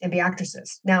and be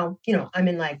actresses. Now, I'm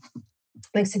in like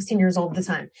 16 years old at the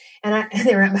time. And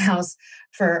they were at my house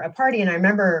for a party. And I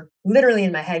remember literally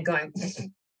in my head going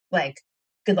like,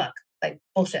 good luck, like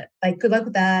bullshit, like good luck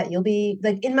with that. You'll be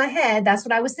like in my head. That's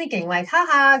what I was thinking. Like,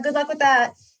 haha, good luck with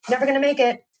that. Never going to make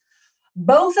it.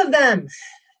 Both of them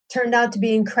turned out to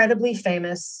be incredibly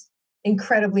famous,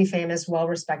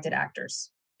 well-respected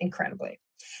actors. Incredibly.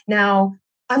 Now,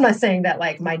 I'm not saying that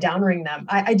like my downering them.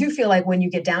 I do feel like when you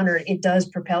get downered, it does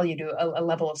propel you to a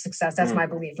level of success. That's my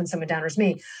belief when someone downers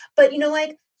me. But,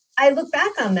 like I look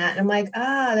back on that and I'm like,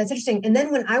 that's interesting. And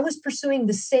then when I was pursuing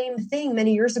the same thing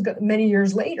many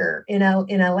years later in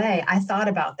LA, I thought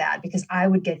about that because I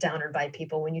would get downered by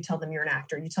people when you tell them you're an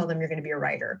actor, you tell them you're going to be a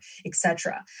writer,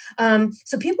 etc.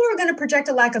 So people are going to project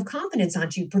a lack of confidence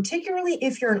onto you, particularly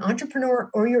if you're an entrepreneur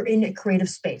or you're in a creative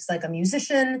space, like a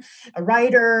musician, a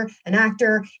writer, an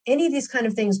actor, any of these kind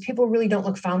of things. People really don't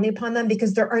look fondly upon them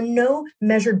because there are no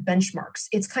measured benchmarks.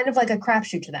 It's kind of like a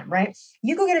crapshoot to them, right?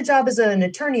 You go get a job as an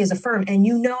attorney money as a firm, and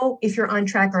you know if you're on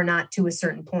track or not to a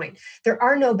certain point. There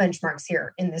are no benchmarks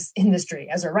here in this industry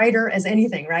as a writer, as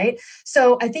anything, right?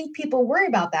 So I think people worry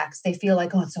about that because they feel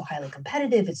like, oh, it's so highly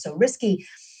competitive, it's so risky.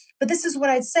 But this is what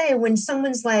I'd say when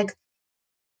someone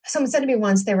said to me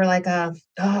once, they were like,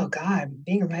 oh God,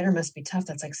 being a writer must be tough.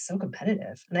 That's like so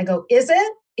competitive. And I go, is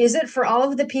it? Is it for all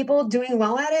of the people doing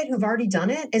well at it who've already done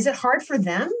it? Is it hard for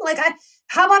them? Like,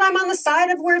 how about I'm on the side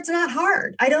of where it's not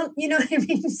hard? I don't, you know what I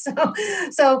mean?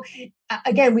 So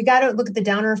again, we got to look at the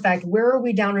downer effect. Where are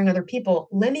we downing other people?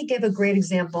 Let me give a great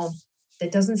example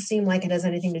that doesn't seem like it has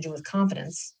anything to do with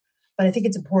confidence, but I think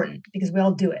it's important because we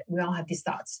all do it. We all have these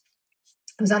thoughts.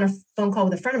 I was on a phone call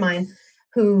with a friend of mine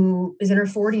who is in her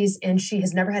 40s and she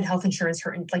has never had health insurance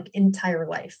her entire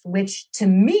life, which to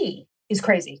me is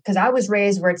crazy because I was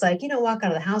raised where it's like, walk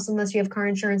out of the house unless you have car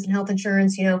insurance and health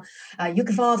insurance. You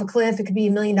could fall off a cliff. It could be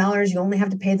 $1 million. You only have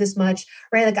to pay this much,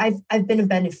 right? Like I've been a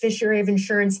beneficiary of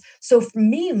insurance. So for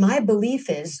me, my belief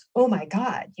is, oh my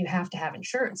God, you have to have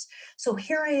insurance. So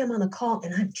here I am on the call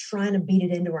and I'm trying to beat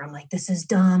it into where I'm like, this is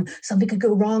dumb. Something could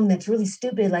go wrong. That's really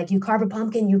stupid. Like you carve a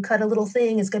pumpkin, you cut a little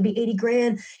thing. It's going to be 80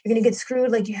 grand. You're going to get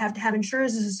screwed. Like you have to have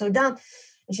insurance. This is so dumb.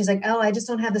 And she's like, Elle, I just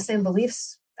don't have the same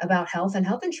beliefs about health and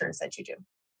health insurance that you do.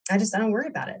 I don't worry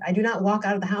about it. I do not walk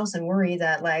out of the house and worry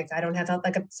that I don't have health.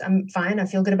 I'm fine. I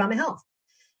feel good about my health.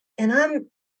 And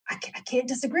I can't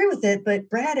disagree with it.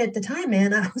 But Brad, at the time,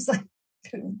 man, I was like,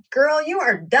 girl, you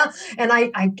are dumb. And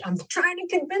I'm trying to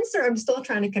convince her. I'm still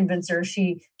trying to convince her.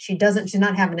 She's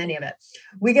not having any of it.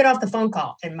 We get off the phone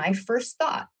call. And my first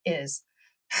thought is,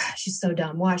 she's so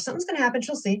dumb. Watch, something's going to happen.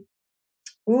 She'll see.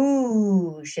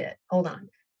 Ooh, shit. Hold on.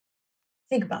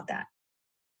 Think about that.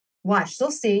 Watch, she'll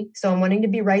see. So I'm wanting to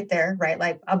be right there, right?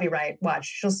 Like I'll be right. Watch,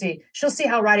 she'll see. She'll see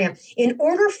how right I am. In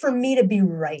order for me to be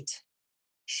right,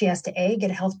 she has to A, get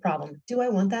a health problem. Do I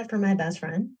want that for my best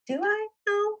friend? Do I?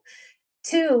 No.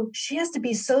 2, she has to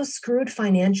be so screwed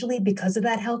financially because of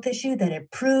that health issue that it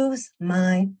proves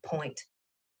my point.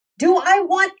 Do I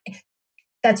want,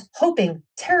 that's hoping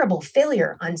terrible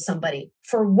failure on somebody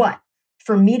for what?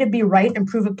 For me to be right and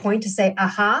prove a point to say,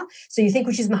 aha. So you think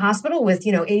when she's in the hospital with,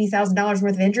 $80,000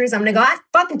 worth of injuries, I'm going to go, I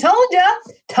fucking told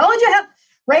you,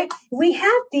 right? We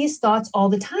have these thoughts all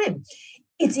the time.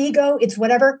 It's ego, it's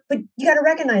whatever, but you got to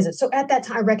recognize it. So at that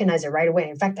time, I recognize it right away.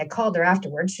 In fact, I called her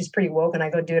afterwards. She's pretty woke. And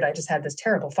I go, dude, I just had this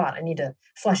terrible thought. I need to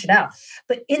flush it out.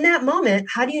 But in that moment,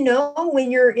 how do you know when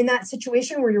you're in that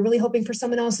situation where you're really hoping for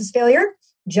someone else's failure,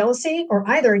 jealousy, or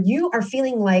either you are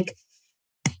feeling like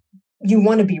you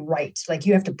want to be right. Like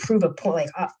you have to prove a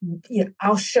point, like,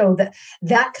 I'll show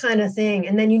that kind of thing.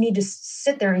 And then you need to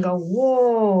sit there and go,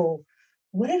 whoa,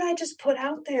 what did I just put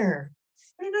out there?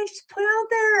 What did I just put out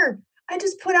there? I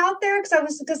just put out there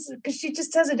because she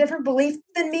just has a different belief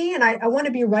than me. And I want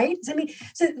to be right.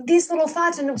 So these little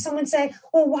thoughts, and someone say,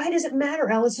 well, why does it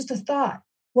matter, Elle? It's just a thought.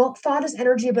 Well, thought is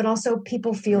energy, but also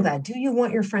people feel that. Do you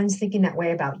want your friends thinking that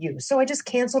way about you? So I just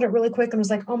canceled it really quick and was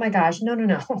like, oh my gosh, no.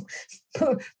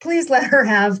 Please let her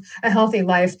have a healthy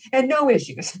life and no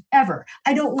issues ever.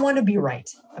 I don't want to be right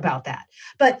about that.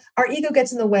 But our ego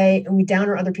gets in the way and we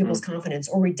downer other people's confidence,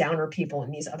 or we downer people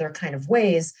in these other kind of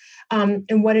ways.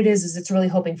 And what it is it's really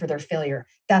hoping for their failure.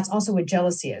 That's also what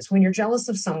jealousy is. When you're jealous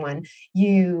of someone,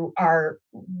 the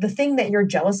thing that you're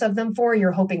jealous of them for,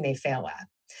 you're hoping they fail at.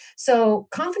 So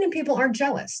confident people aren't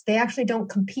jealous. They actually don't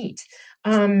compete.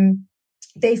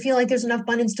 They feel like there's enough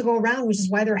abundance to go around, which is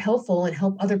why they're helpful and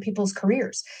help other people's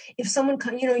careers. If someone,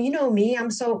 you know me,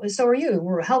 so are you.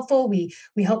 We're helpful. We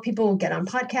help people get on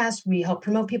podcasts. We help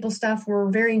promote people's stuff.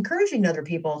 We're very encouraging to other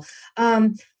people.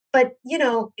 But,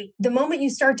 the moment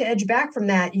you start to edge back from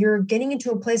that, you're getting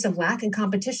into a place of lack and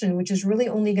competition, which is really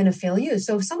only going to fail you.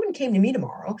 So if someone came to me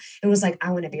tomorrow and was like, I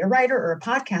want to be a writer or a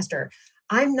podcaster,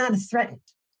 I'm not threatened.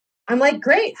 I'm like,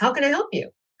 great. How can I help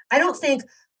you? I don't think,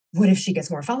 what if she gets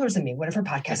more followers than me? What if her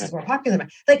podcast is more popular than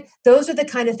mine? Like, those are the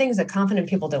kind of things that confident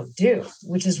people don't do,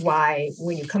 which is why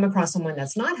when you come across someone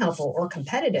that's not helpful or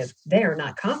competitive, they are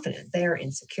not confident. They are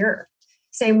insecure.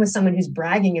 Same with someone who's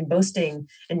bragging and boasting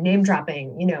and name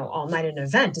dropping, all night at an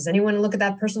event. Does anyone look at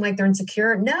that person like they're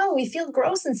insecure? No, we feel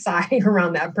gross inside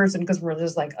around that person because we're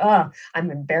just like, I'm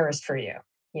embarrassed for you,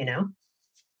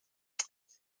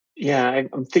 Yeah,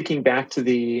 I'm thinking back to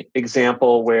the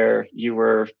example where you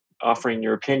were offering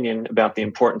your opinion about the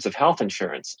importance of health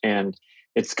insurance, and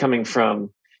it's coming from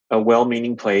a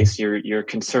well-meaning place. You're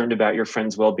concerned about your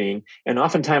friend's well-being, and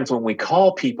oftentimes when we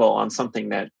call people on something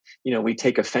that we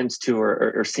take offense to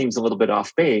or seems a little bit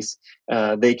off base,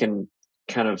 they can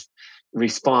kind of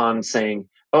respond saying,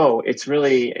 oh, it's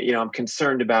really, I'm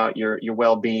concerned about your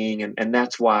well-being, and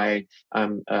that's why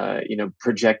I'm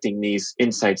projecting these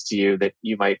insights to you that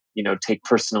you might take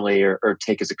personally or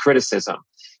take as a criticism.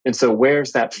 And so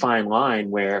where's that fine line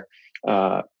where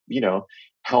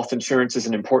health insurance is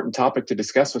an important topic to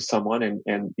discuss with someone,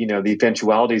 and the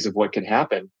eventualities of what can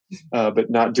happen, but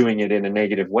not doing it in a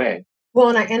negative way.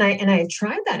 Well, and I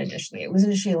tried that initially. It was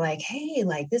initially like, hey,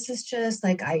 like this is just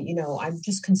like I'm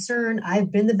just concerned. I've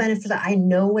been the benefit that I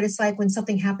know what it's like when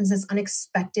something happens that's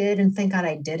unexpected, and thank God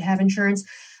I did have insurance.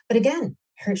 But again,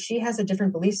 she has a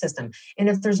different belief system, and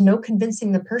if there's no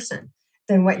convincing the person,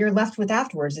 then what you're left with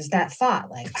afterwards is that thought,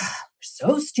 like, oh,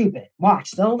 so stupid.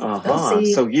 Watch, they'll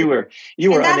see. So you were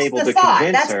unable to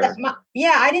convince her.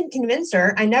 I didn't convince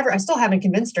her. I still haven't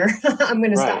convinced her. I'm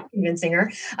going to stop convincing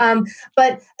her.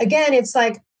 But again, it's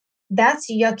like,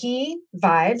 that's yucky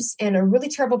vibes and a really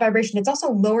terrible vibration. It's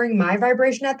also lowering my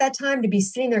vibration at that time to be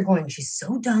sitting there going, she's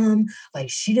so dumb. Like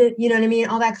she did, you know what I mean?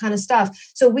 All that kind of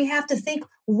stuff. So we have to think,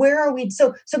 where are we?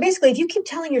 So basically, if you keep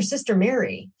telling your sister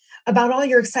Mary about all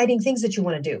your exciting things that you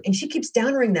want to do, and she keeps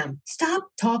downering them, stop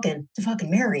talking to fucking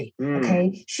Mary.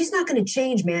 Okay. She's not going to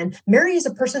change, man. Mary is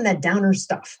a person that downers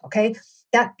stuff. Okay.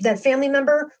 That family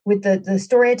member with the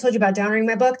story I told you about downering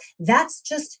my book, that's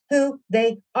just who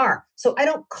they are. So I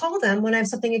don't call them when I have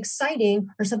something exciting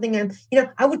or something.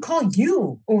 I would call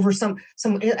you over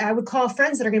I would call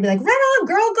friends that are going to be like, right on,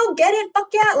 girl, go get it. Fuck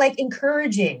yeah. Like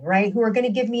encouraging, right? Who are going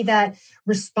to give me that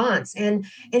response. And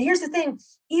here's the thing.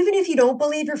 Even if you don't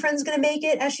believe your friend's going to make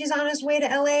it as she's on his way to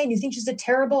LA and you think she's a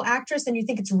terrible actress and you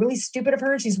think it's really stupid of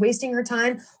her and she's wasting her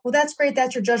time, well, that's great.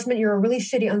 That's your judgment. You're a really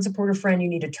shitty, unsupportive friend. You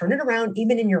need to turn it around,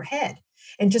 even in your head,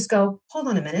 and just go, hold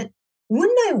on a minute.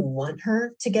 Wouldn't I want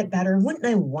her to get better? Wouldn't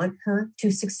I want her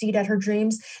to succeed at her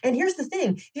dreams? And here's the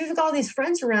thing. If you've got all these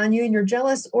friends around you and you're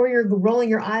jealous or you're rolling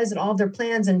your eyes at all of their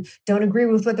plans and don't agree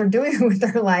with what they're doing with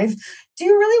their life, do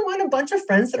you really want a bunch of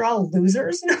friends that are all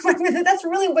losers? No, I mean, that's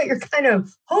really what you're kind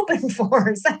of hoping for,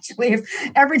 essentially.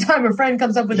 If every time a friend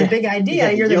comes up with a big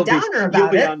idea, you're the downer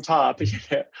about it. You'll be on top.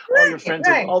 All your friends,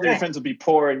 your friends will be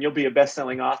poor, and you'll be a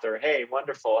best-selling author. Hey,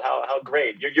 wonderful! How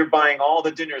great! You're buying all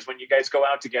the dinners when you guys go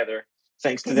out together,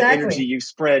 thanks to the energy you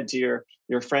spread to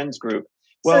your friends group.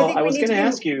 Well, so I was going to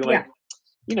ask you,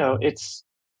 it's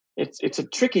a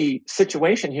tricky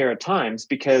situation here at times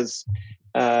because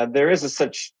there is a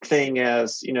such thing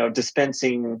as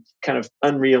dispensing kind of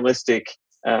unrealistic,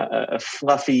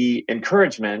 fluffy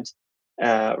encouragement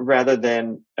rather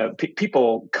than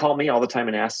people call me all the time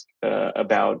and ask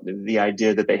about the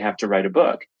idea that they have to write a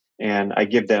book, and I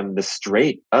give them the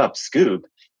straight up scoop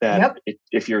that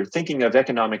if you're thinking of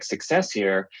economic success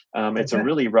here, it's a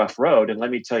really rough road. And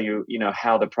let me tell you,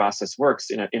 how the process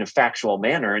works in a factual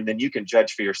manner. And then you can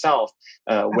judge for yourself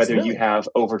whether you have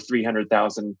over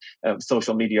 300,000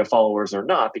 social media followers or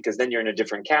not, because then you're in a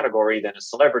different category than a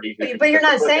celebrity. But you're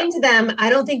not saying to them, I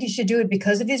don't think you should do it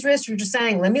because of these risks. You're just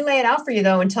saying, let me lay it out for you,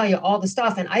 though, and tell you all the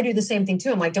stuff. And I do the same thing,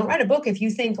 too. I'm like, don't write a book if you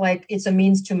think like it's a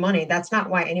means to money. That's not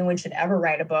why anyone should ever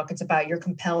write a book. It's about you're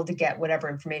compelled to get whatever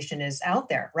information is out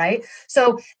there. Right.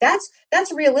 So that's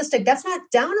realistic. That's not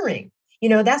downering.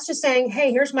 That's just saying,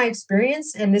 hey, here's my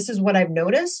experience and this is what I've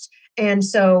noticed. And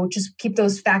so just keep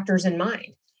those factors in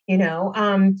mind.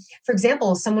 For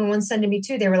example, someone once said to me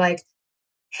too, they were like,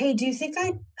 hey, do you think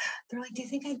I'd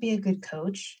be a good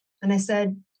coach? And I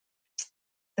said,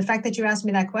 the fact that you asked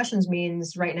me that question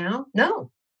means right now, no,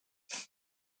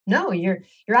 you're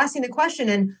asking the question.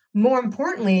 And more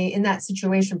importantly, in that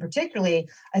situation, particularly,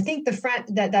 I think the friend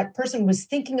that person was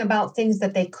thinking about things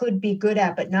that they could be good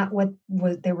at, but not what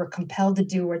they were compelled to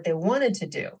do, what they wanted to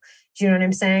do. Do you know what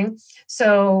I'm saying?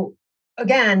 So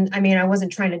again, I mean, I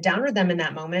wasn't trying to downer them in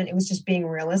that moment. It was just being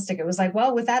realistic. It was like,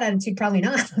 well, with that attitude, probably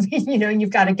not. I mean,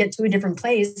 you've got to get to a different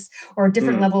place or a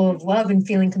different level of love and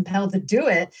feeling compelled to do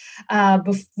it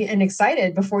and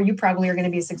excited before you probably are going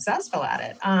to be successful at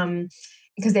it.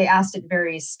 Because they asked it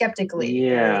very skeptically,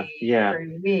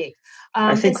 very weak.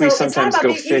 I think we sometimes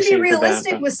go fishing. You can be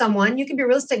realistic with someone. You can be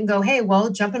realistic and go, hey, well,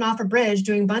 jumping off a bridge,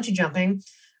 doing bungee jumping,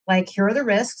 like here are the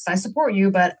risks. I support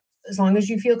you, but as long as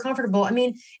you feel comfortable. I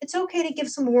mean, it's okay to give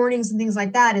some warnings and things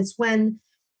like that. It's when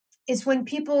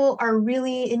people are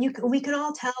really, and we can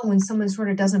all tell when someone sort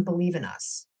of doesn't believe in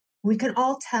us. We can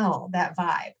all tell that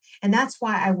vibe, and that's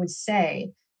why I would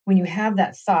say, when you have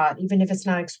that thought, even if it's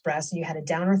not expressed and you had a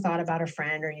downer thought about a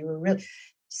friend or you were really,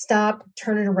 stop,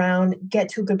 turn it around, get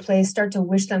to a good place, start to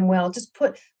wish them well. Just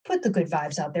put the good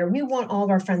vibes out there. We want all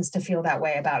of our friends to feel that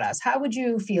way about us. How would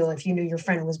you feel if you knew your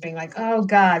friend was being like, oh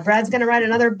God, Brad's going to write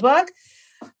another book?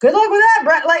 good luck with that,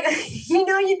 Brett. Like,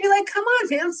 you'd be like, come on,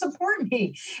 man, support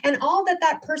me. And all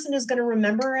that person is going to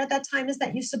remember at that time is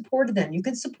that you supported them. You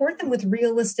can support them with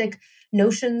realistic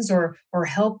notions or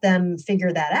help them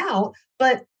figure that out.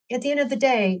 But at the end of the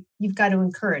day, you've got to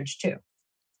encourage too.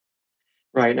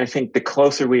 Right. And I think the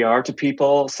closer we are to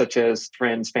people, such as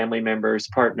friends, family members,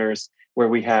 partners, where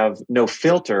we have no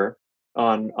filter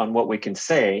on what we can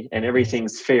say and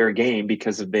everything's fair game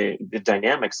because of the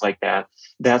dynamics like that,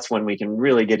 that's when we can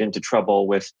really get into trouble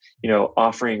with,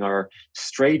 offering our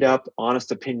straight up honest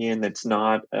opinion that's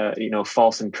not,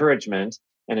 false encouragement.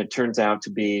 And it turns out to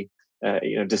be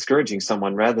discouraging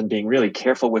someone rather than being really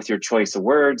careful with your choice of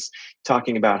words,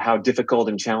 talking about how difficult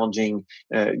and challenging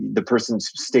the person's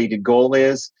stated goal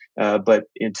is. But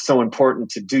it's so important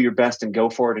to do your best and go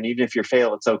for it. And even if you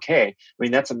fail, it's okay. I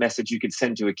mean, that's a message you could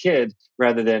send to a kid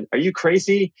rather than, are you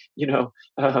crazy?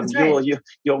 Right.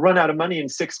 You'll run out of money in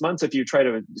 6 months if you try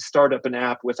to start up an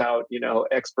app without,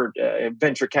 expert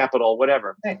venture capital,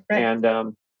 whatever. Right. And,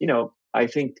 I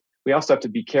think we also have to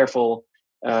be careful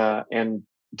and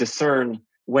discern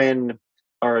when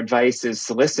our advice is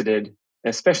solicited,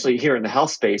 especially here in the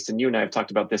health space. And you and I have talked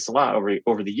about this a lot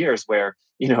over the years where,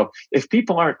 if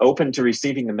people aren't open to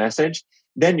receiving the message,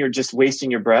 then you're just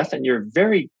wasting your breath and you're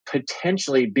very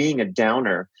potentially being a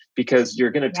downer because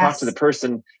you're going to talk to the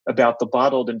person about the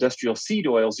bottled industrial seed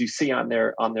oils you see on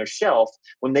their shelf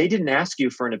when they didn't ask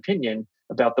you for an opinion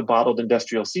about the bottled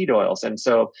industrial seed oils. And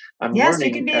so I'm learning.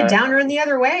 You can be a downer in the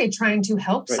other way, trying to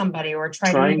help somebody or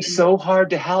trying so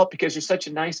hard to help because you're such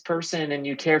a nice person and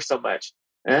you care so much.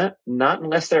 Not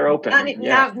unless they're open.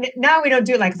 Now we don't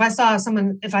do it. Like if I saw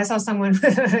someone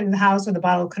in the house with a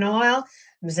bottle of canola oil,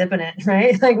 I'm zipping it,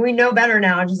 right? Like we know better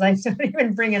now. I'm just like, don't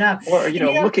even bring it up. Or,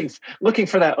 looking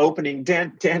for that opening,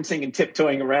 dancing and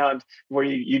tiptoeing around where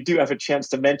you do have a chance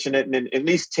to mention it and then at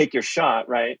least take your shot,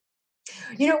 right?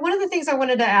 One of the things I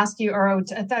wanted to ask you, or I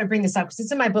thought I'd bring this up because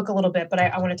it's in my book a little bit, but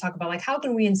I want to talk about like, how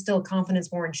can we instill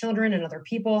confidence more in children and other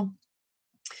people?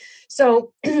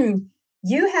 So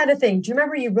you had a thing. Do you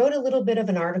remember you wrote a little bit of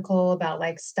an article about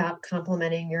like, stop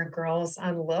complimenting your girls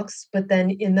on looks, but then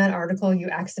in that article, you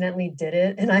accidentally did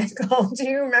it. And I called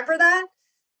you. Remember that?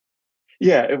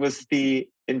 Yeah, it was the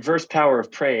Inverse Power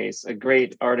of Praise, a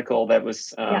great article that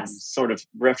was sort of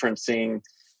referencing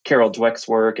Carol Dweck's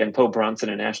work and Poe Bronson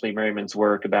and Ashley Merriman's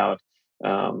work about,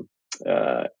 how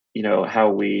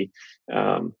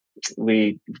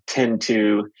we tend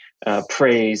to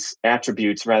praise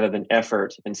attributes rather than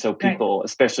effort. And so people,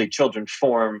 especially children,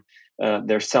 form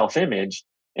their self-image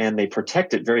and they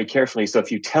protect it very carefully. So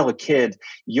if you tell a kid,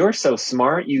 you're so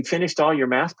smart, you finished all your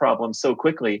math problems so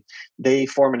quickly, they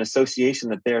form an association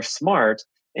that they're smart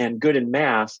and good in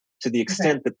math to the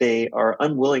extent that they are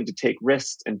unwilling to take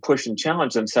risks and push and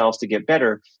challenge themselves to get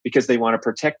better because they want to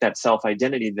protect that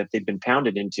self-identity that they've been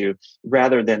pounded into,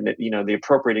 rather than the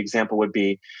appropriate example would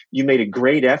be, you made a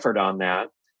great effort on that.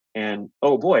 And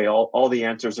oh boy, all the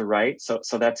answers are right. So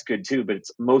that's good too, but it's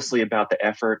mostly about the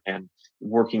effort and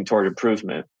working toward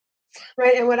improvement.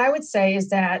 Right. And what I would say is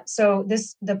that,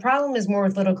 the problem is more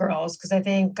with little girls, because I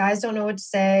think guys don't know what to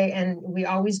say. And we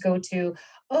always go to,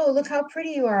 oh, look how pretty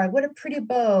you are. What a pretty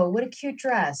bow. What a cute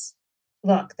dress.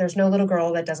 Look, there's no little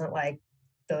girl that doesn't like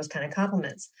those kind of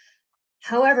compliments.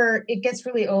 However, it gets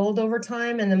really old over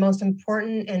time. And the most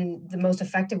important and the most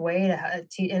effective way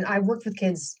and I've worked with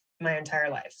kids my entire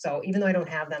life. So even though I don't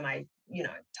have them, I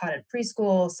taught at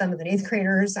preschool, 7th and 8th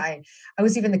graders. I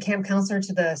was even the camp counselor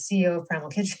to the CEO of Primal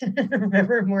Kitchen.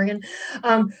 Remember, Morgan?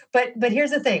 But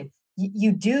here's the thing.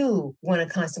 You do want to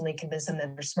constantly convince them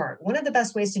that they're smart. One of the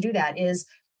best ways to do that is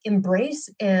embrace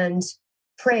and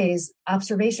praise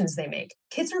observations they make.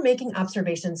 Kids are making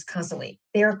observations constantly.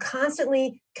 They are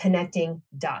constantly connecting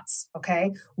dots,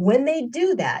 okay? When they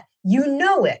do that, you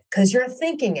know it because you're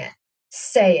thinking it.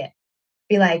 Say it.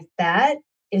 Be like, that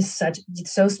is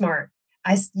so smart.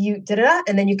 You did it,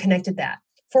 and then you connected that.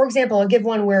 For example, I'll give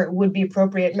one where it would be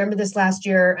appropriate. Remember this last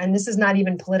year, and this is not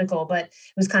even political, but it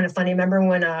was kind of funny. Remember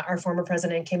when our former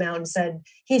president came out and said,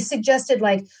 he suggested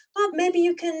like, oh, maybe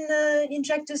you can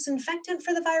inject disinfectant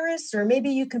for the virus, or maybe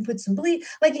you can put some bleach.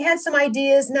 Like he had some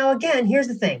ideas. Now, again, here's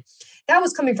the thing. That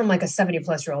was coming from like a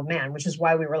 70-plus-year-old man, which is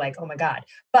why we were like, oh my God.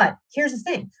 But here's the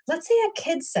thing. Let's say a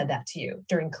kid said that to you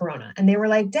during Corona and they were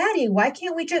like, Daddy, why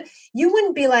can't we you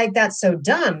wouldn't be like, that's so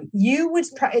dumb. You would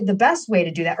the best way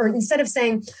to do that. Or instead of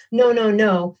saying,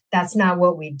 no, that's not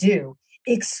what we do.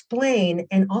 Explain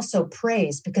and also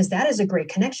praise, because that is a great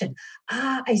connection.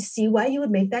 I see why you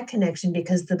would make that connection,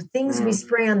 because the things we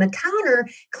spray on the counter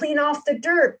clean off the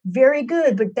dirt. Very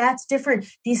good, but that's different.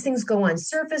 These things go on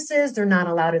surfaces. They're not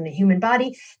allowed in the human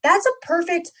body. That's a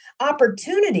perfect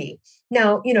opportunity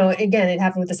Now, again, it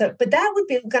happened with this, but that would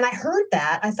be, when I heard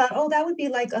that, I thought, oh, that would be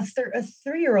like a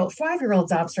 3-year-old,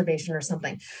 5-year-old's observation or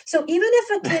something. So even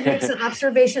if a kid makes an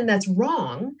observation that's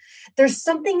wrong, there's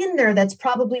something in there that's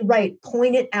probably right.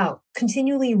 Point it out,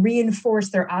 continually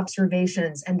reinforce their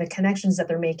observations and the connections that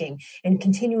they're making, and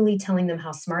continually telling them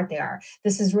how smart they are.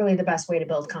 This is really the best way to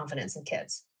build confidence in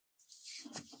kids.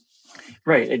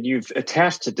 Right. And you've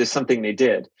attached it to something they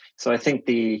did. So I think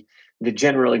the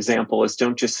general example is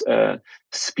don't just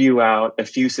spew out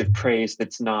effusive praise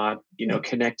that's not,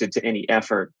 connected to any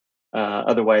effort.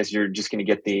 Otherwise, you're just going to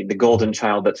get the golden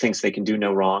child that thinks they can do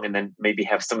no wrong, and then maybe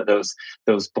have some of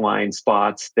those blind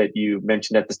spots that you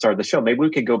mentioned at the start of the show. Maybe we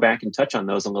could go back and touch on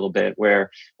those a little bit, where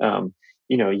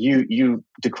you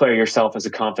declare yourself as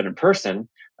a confident person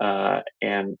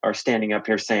and are standing up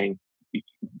here saying,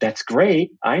 that's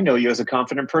great. I know you as a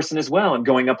confident person as well. And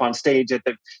going up on stage at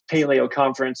the Paleo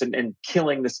conference and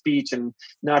killing the speech and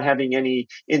not having any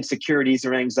insecurities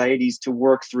or anxieties to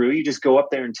work through. You just go up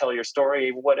there and tell your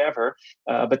story, whatever.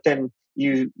 But then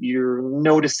you're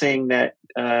noticing that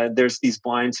there's these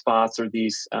blind spots or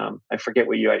these, I forget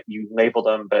what you labeled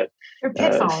them, but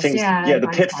pitfalls. Things, the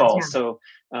pitfalls. Yeah. So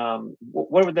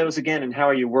what were those again? And how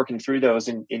are you working through those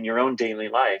in your own daily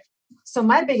life? So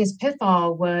my biggest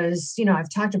pitfall was, I've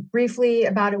talked briefly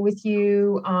about it with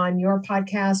you on your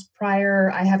podcast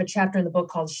prior. I have a chapter in the book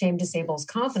called Shame Disables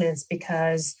Confidence,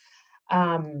 because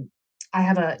I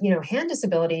have a, hand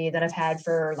disability that I've had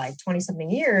for like 20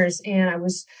 something years. And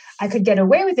I could get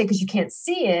away with it because you can't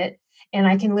see it, and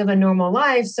I can live a normal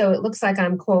life. So it looks like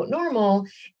I'm, quote, normal.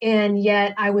 And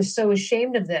yet I was so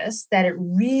ashamed of this that it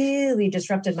really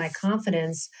disrupted my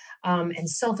confidence and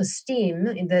self-esteem,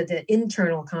 the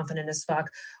internal confident as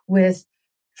fuck, with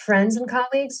friends and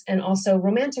colleagues, and also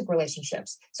romantic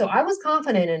relationships. So I was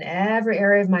confident in every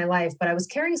area of my life, but I was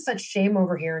carrying such shame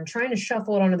over here and trying to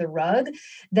shuffle it under the rug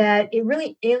that it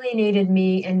really alienated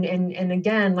me. And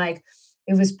again, like,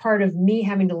 it was part of me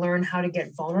having to learn how to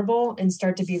get vulnerable and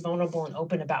start to be vulnerable and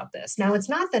open about this. Now, it's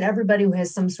not that everybody who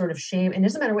has some sort of shame, and it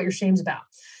doesn't matter what your shame's about.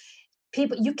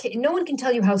 No one can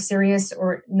tell you how serious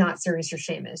or not serious your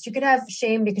shame is. You could have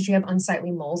shame because you have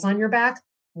unsightly moles on your back,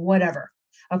 whatever.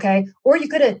 Okay. Or you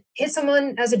could have hit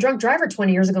someone as a drunk driver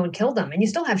 20 years ago and killed them, and you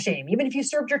still have shame, even if you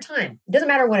served your time. It doesn't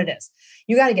matter what it is.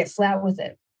 You got to get flat with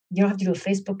it. You don't have to do a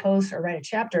Facebook post or write a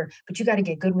chapter, but you got to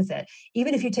get good with it.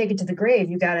 Even if you take it to the grave,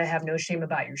 you got to have no shame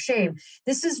about your shame.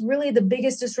 This is really the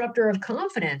biggest disruptor of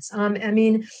confidence.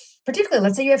 Particularly,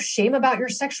 let's say you have shame about your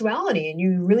sexuality and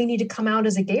you really need to come out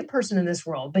as a gay person in this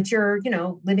world, but you're,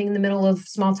 living in the middle of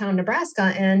small town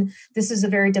Nebraska, and this is a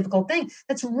very difficult thing.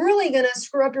 That's really going to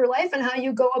screw up your life and how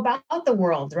you go about the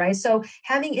world, right? So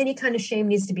having any kind of shame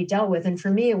needs to be dealt with. And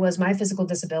for me, it was my physical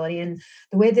disability. And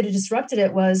the way that it disrupted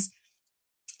it was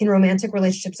in romantic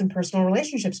relationships and personal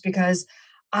relationships, because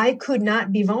I could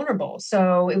not be vulnerable.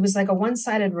 So it was like a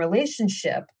one-sided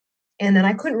relationship. And then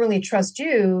I couldn't really trust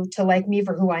you to like me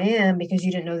for who I am because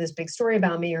you didn't know this big story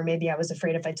about me. Or maybe I was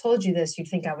afraid if I told you this, you'd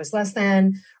think I was less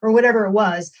than, or whatever it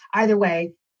was. Either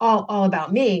way, all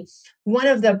about me. One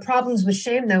of the problems with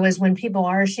shame, though, is when people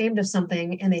are ashamed of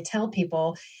something and they tell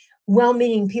people,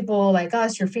 well-meaning people like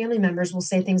us, your family members, will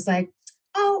say things like,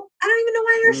 oh, I don't even know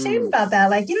why you're ashamed about that.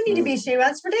 Like, you don't need to be ashamed.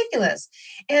 That's ridiculous.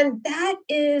 And that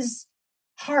is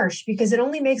harsh, because it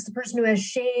only makes the person who has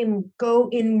shame go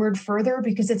inward further,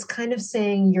 because it's kind of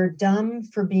saying you're dumb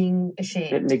for being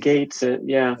ashamed. It negates it.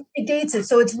 Yeah. It negates it.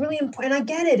 So it's really important. I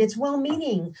get it. It's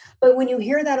well-meaning. But when you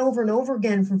hear that over and over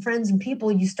again from friends and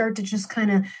people, you start to just kind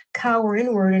of cower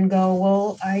inward and go,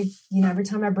 well, every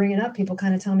time I bring it up, people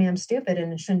kind of tell me I'm stupid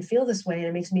and it shouldn't feel this way. And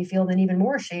it makes me feel then even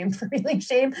more ashamed for feeling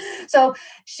shame. So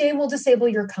shame will disable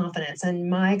your confidence.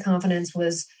 And my confidence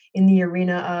was in the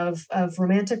arena of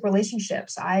romantic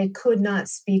relationships. I could not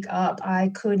speak up. I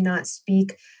could not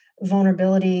speak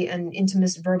vulnerability and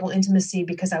verbal intimacy,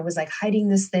 because I was like hiding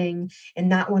this thing and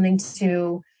not wanting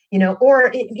to,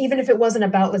 even if it wasn't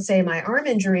about, let's say, my arm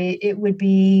injury, it would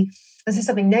be, let's say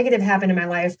something negative happened in my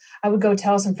life. I would go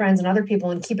tell some friends and other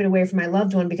people and keep it away from my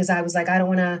loved one, because I was like, I don't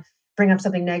want to bring up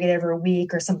something negative or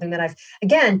weak or something that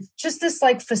just this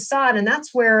like facade. And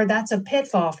that's a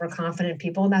pitfall for confident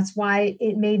people. And that's why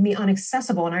it made me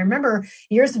inaccessible. And I remember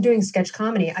years of doing sketch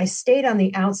comedy, I stayed on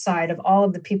the outside of all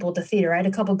of the people at the theater. I had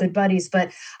a couple good buddies,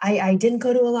 but I didn't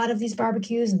go to a lot of these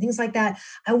barbecues and things like that.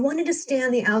 I wanted to stay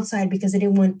on the outside because I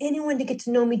didn't want anyone to get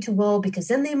to know me too well, because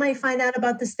then they might find out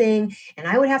about this thing and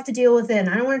I would have to deal with it. And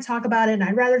I don't want to talk about it. And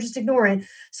I'd rather just ignore it.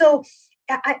 So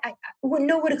I wouldn't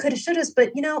know what it could have, should have,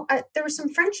 but there were some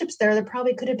friendships there that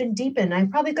probably could have been deepened. I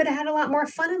probably could have had a lot more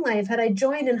fun in life had I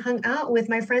joined and hung out with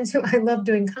my friends who I love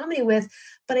doing comedy with,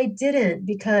 but I didn't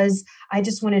because I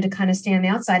just wanted to kind of stay on the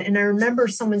outside. And I remember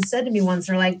someone said to me once,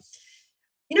 they're like,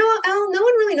 Elle, no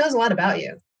one really knows a lot about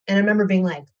you. And I remember being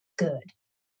like, good,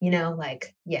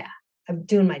 yeah, I'm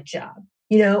doing my job.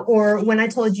 Or when I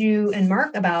told you and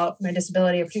Mark about my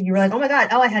disability, you were like, oh my God,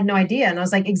 Elle, I had no idea. And I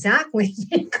was like, exactly,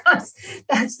 because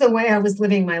that's the way I was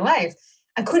living my life.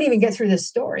 I couldn't even get through this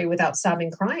story without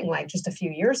sobbing, crying like just a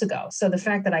few years ago. So the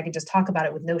fact that I could just talk about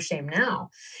it with no shame now.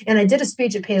 And I did a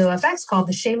speech at Paleo FX called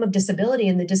The Shame of Disability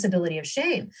and the Disability of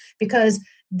Shame, because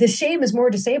the shame is more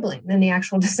disabling than the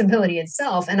actual disability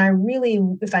itself. And I really,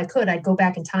 if I could, I'd go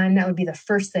back in time. That would be the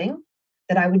first thing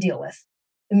that I would deal with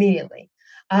immediately.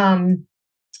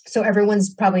 So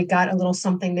everyone's probably got a little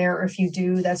something there. Or if you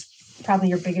do, that's probably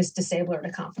your biggest disabler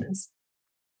to confidence.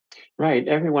 Right.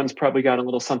 Everyone's probably got a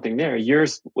little something there.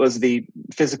 Yours was the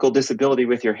physical disability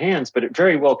with your hands, but it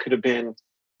very well could have been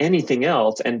anything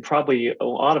else. And probably a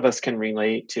lot of us can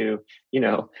relate to,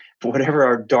 whatever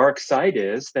our dark side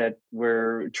is that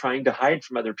we're trying to hide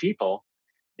from other people.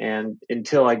 And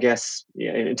until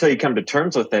you come to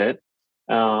terms with it,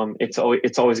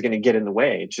 it's always going to get in the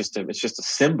way. It's just a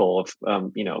symbol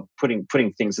of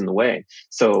putting things in the way.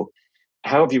 So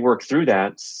how have you worked through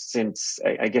that since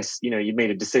I guess you made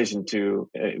a decision to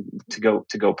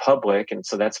go public, and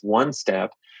so that's one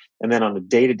step. And then on a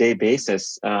day-to-day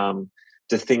basis,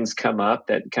 do things come up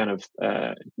that kind of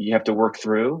you have to work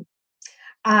through?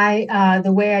 The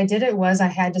way I did it was I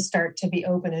had to start to be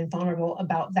open and vulnerable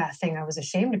about that thing I was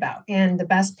ashamed about. And the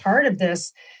best part of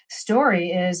this story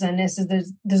is, and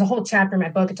there's a whole chapter in my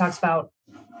book. It talks about,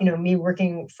 me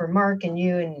working for Mark and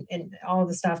you and all of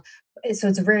the stuff. So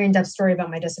it's a very in-depth story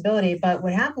about my disability. But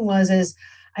what happened is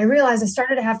I realized I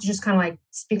started to have to just kind of like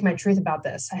speak my truth about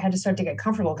this. I had to start to get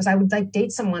comfortable because I would like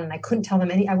date someone and I wouldn't tell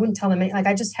them any, like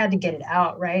I just had to get it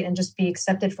out, right? And just be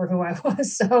accepted for who I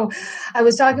was. So I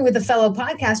was talking with a fellow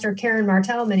podcaster, Karen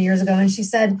Martell, many years ago, and she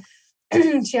said,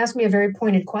 she asked me a very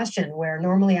pointed question where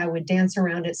normally I would dance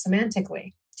around it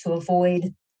semantically to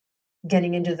avoid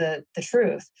getting into the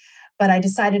truth. But I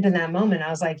decided in that moment, I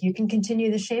was like, you can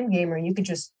continue the shame game, or you could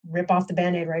just rip off the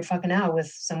Band-Aid right fucking now with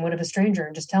somewhat of a stranger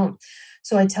and just tell them.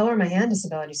 So I tell her my hand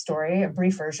disability story, a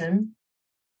brief version.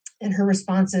 And her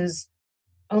response is,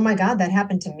 oh my God, that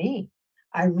happened to me.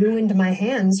 I ruined my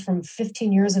hands from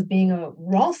 15 years of being a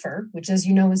rolfer, which, as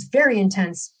you know, is very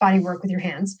intense body work with your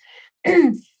hands.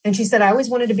 And she said, I always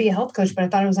wanted to be a health coach, but I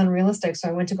thought it was unrealistic. So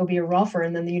I went to go be a rolfer,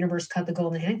 and then the universe cut the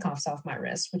golden handcuffs off my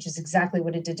wrist, which is exactly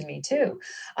what it did to me too.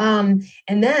 And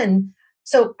then,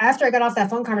 so after I got off that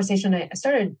phone conversation, I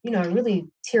started, I really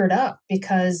teared up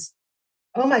because,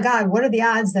 oh my God, what are the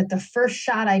odds that the first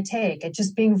shot I take at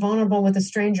just being vulnerable with a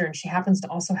stranger, and she happens to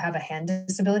also have a hand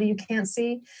disability you can't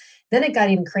see, then it got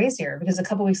even crazier because a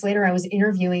couple of weeks later, I was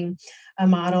interviewing a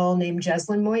model named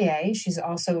Jeslyn Moyer. She's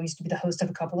also used to be the host of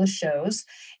a couple of shows.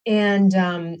 And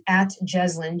at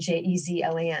Jeslyn,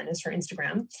 Jezlan is her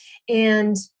Instagram.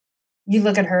 And you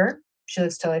look at her, she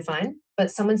looks totally fine. But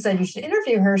someone said you should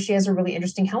interview her. She has a really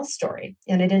interesting health story.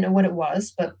 And I didn't know what it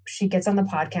was, but she gets on the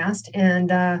podcast.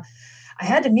 And I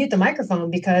had to mute the microphone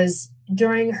because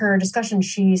during her discussion,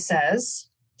 she says,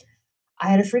 I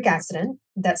had a freak accident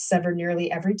that severed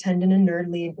nearly every tendon and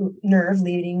nerve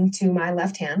leading to my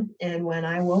left hand. And when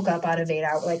I woke up out of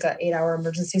 8-hour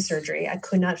emergency surgery, I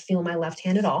could not feel my left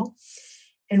hand at all.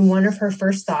 And one of her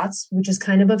first thoughts, which is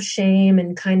kind of shame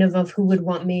and kind of who would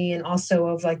want me, and also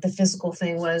of like the physical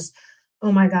thing, was,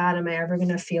 oh my God, am I ever going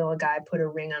to feel a guy put a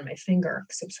ring on my finger?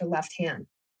 Because it was her left hand.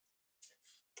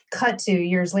 Cut to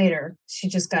years later, she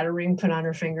just got a ring put on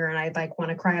her finger, and I want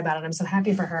to cry about it. I'm so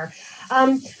happy for her.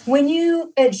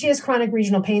 She has chronic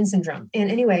regional pain syndrome. And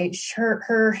anyway,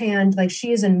 her hand,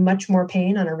 she is in much more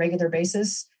pain on a regular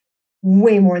basis,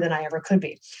 way more than I ever could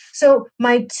be. So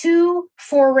my two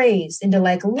forays into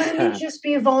let me just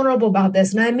be vulnerable about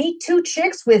this. And I meet two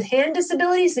chicks with hand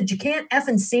disabilities that you can't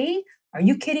effing see. Are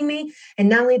you kidding me? And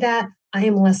not only that, I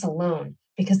am less alone,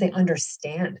 because they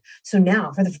understand. So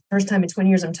now, for the first time in 20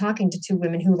 years, I'm talking to two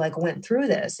women who went through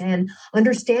this and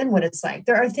understand what it's like.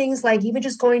 There are things like even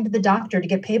just going to the doctor to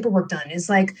get paperwork done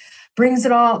is brings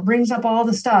up all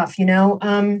the stuff, I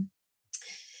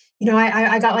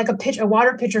got a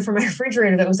water pitcher for my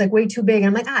refrigerator that was way too big.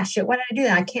 And I'm like, shit, why did I do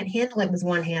that? I can't handle it with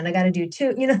one hand. I got to do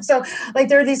two, so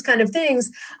there are these kind of things.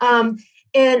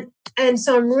 And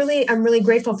so I'm really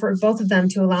grateful for both of them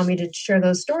to allow me to share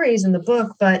those stories in the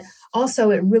book, but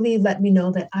also it really let me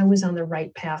know that I was on the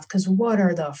right path, because what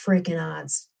are the freaking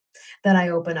odds that I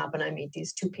open up and I meet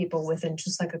these two people within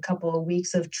just like a couple of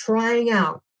weeks of trying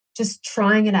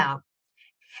it out.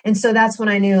 And so that's when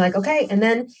I knew, like, okay. And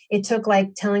then it took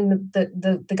like telling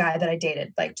the guy that I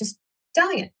dated, like just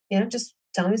telling it, just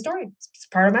telling the story. It's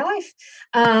part of my life.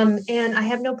 And I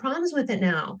have no problems with it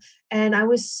now. And I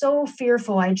was so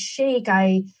fearful. I'd shake.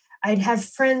 I'd have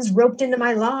friends roped into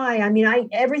my lie. I mean,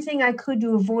 everything I could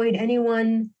to avoid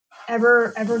anyone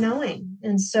ever knowing.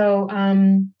 And so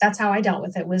that's how I dealt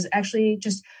with it, was actually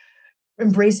just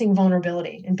embracing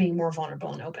vulnerability and being more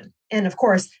vulnerable and open. And of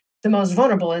course, the most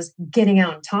vulnerable is getting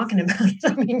out and talking about it.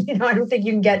 I mean, I don't think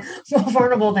you can get more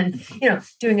vulnerable than,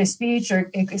 doing a speech or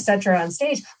et cetera on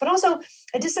stage. But also,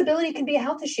 a disability can be a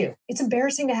health issue. It's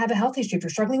embarrassing to have a health issue if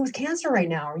you're struggling with cancer right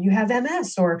now, or you have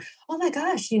MS, or, oh my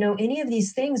gosh, any of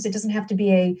these things. It doesn't have to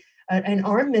be an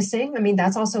arm missing. I mean,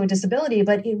 that's also a disability,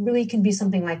 but it really can be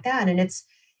something like that. And it's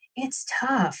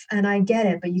tough, and I get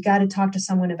it, but you got to talk to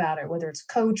someone about it, whether it's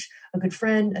a coach, a good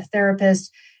friend, a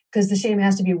therapist, because the shame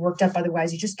has to be worked up.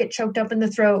 Otherwise, you just get choked up in the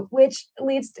throat, which can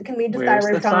lead to Where's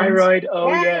thyroid the problems. Thyroid? Oh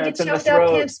yeah, you it's get in the choked up,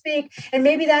 throat. can't speak, and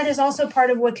maybe that is also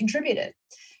part of what contributed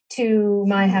to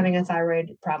my having a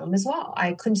thyroid problem as well.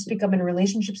 I couldn't speak up in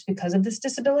relationships because of this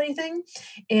disability thing,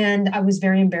 and I was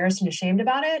very embarrassed and ashamed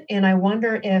about it. And I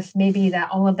wonder if maybe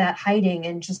that all of that hiding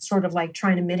and just sort of like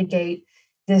trying to mitigate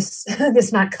this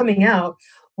this not coming out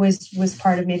was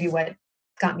part of maybe what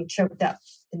got me choked up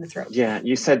in the throat. Yeah,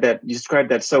 you described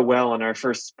that so well in our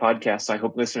first podcast. I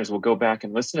hope listeners will go back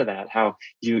and listen to that, how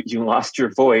you lost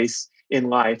your voice in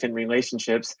life and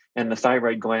relationships, and the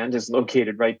thyroid gland is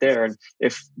located right there. And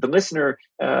if the listener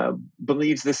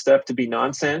believes this stuff to be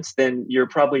nonsense, then you're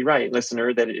probably right,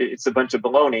 listener, that it's a bunch of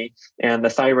baloney, and the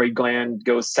thyroid gland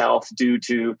goes south due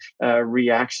to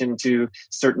reaction to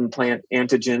certain plant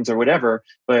antigens or whatever.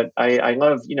 But I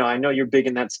love, I know you're big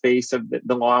in that space of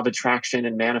the law of attraction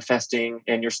and manifesting,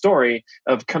 and your story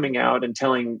of coming out and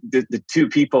telling the two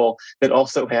people that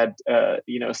also had,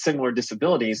 similar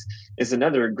disabilities is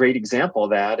another great example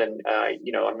of that. And, I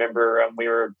remember we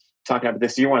were talking about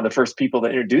this. You're one of the first people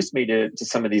that introduced me to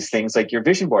some of these things, like your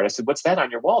vision board. I said, "What's that on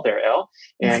your wall there, Elle?"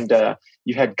 And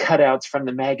you had cutouts from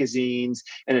the magazines,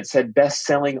 and it said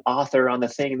best-selling author on the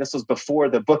thing. And this was before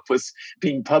the book was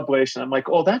being published. And I'm like,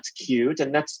 "Oh, that's cute."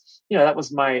 And that's, that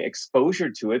was my exposure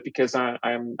to it, because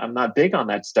I'm not big on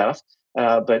that stuff.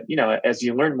 But as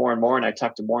you learn more and more, and I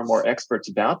talk to more and more experts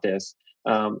about this,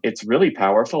 it's really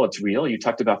powerful. It's real. You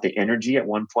talked about the energy at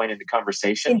one point in the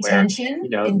conversation, intention,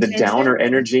 where, the downer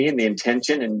energy and the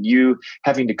intention, and you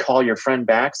having to call your friend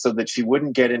back so that she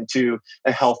wouldn't get into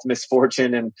a health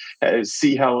misfortune, and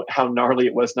see how gnarly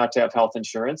it was not to have health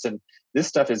insurance. And this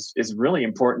stuff is really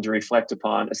important to reflect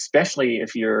upon, especially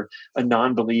if you're a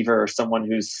non-believer or someone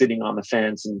who's sitting on the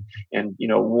fence and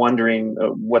wondering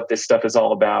what this stuff is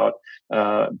all about.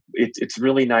 It's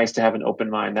really nice to have an open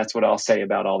mind. That's what I'll say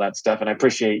about all that stuff. And I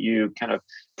appreciate you kind of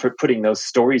putting those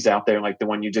stories out there, like the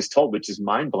one you just told, which is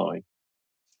mind-blowing.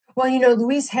 Well,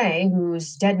 Louise Hay,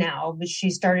 who's dead now, but she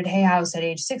started Hay House at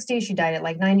age 60. She died at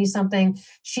like 90 something.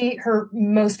 Her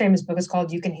most famous book is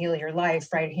called You Can Heal Your Life,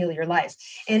 right? Heal Your Life.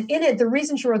 And in it, the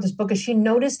reason she wrote this book is she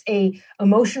noticed a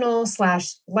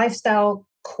emotional/lifestyle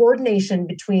coordination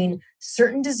between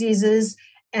certain diseases.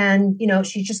 And,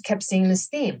 she just kept seeing this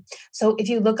theme. So if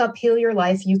you look up Heal Your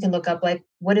Life, you can look up, like,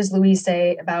 what does Louise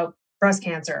say about breast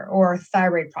cancer or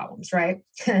thyroid problems, right?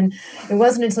 And it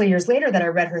wasn't until years later that I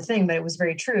read her thing, but it was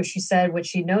very true. She said what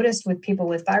she noticed with people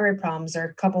with thyroid problems are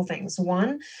a couple things.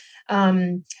 One,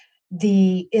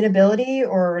 the inability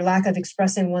or lack of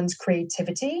expressing one's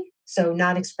creativity. So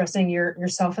not expressing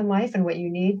yourself in life and what you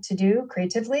need to do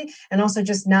creatively, and also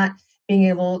just not being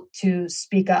able to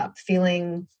speak up,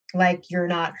 feeling like you're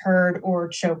not heard or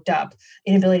choked up,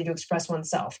 inability to express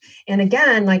oneself. And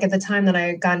again, like at the time that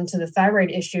I got into the thyroid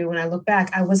issue, when I look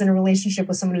back, I was in a relationship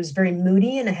with someone who was very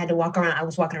moody, and I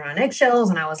was walking around eggshells,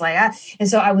 and I was like, and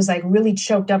so I was like really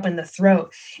choked up in the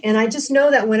throat. And I just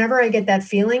know that whenever I get that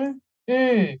feeling,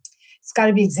 it's got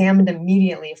to be examined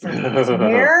immediately for me.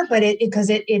 Where, but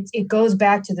it goes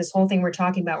back to this whole thing we're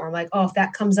talking about, where I'm like, oh, if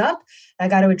that comes up, I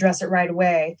got to address it right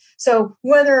away. So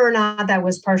whether or not that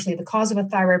was partially the cause of a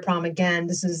thyroid problem, again,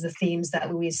 this is the themes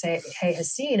that Louise Hay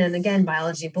has seen. And again,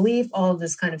 biology, belief, all of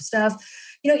this kind of stuff.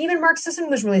 Even Mark Sisson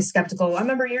was really skeptical. I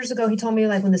remember years ago, he told me,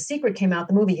 like, when The Secret came out,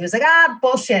 the movie, he was like,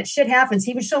 bullshit, shit happens.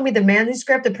 He would show me the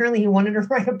manuscript. Apparently he wanted to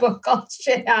write a book called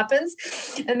Shit Happens.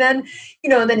 And then,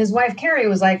 then his wife, Carrie,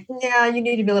 was like, yeah, you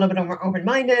need to be a little bit more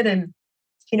open-minded. And,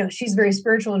 she's very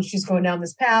spiritual, and she's going down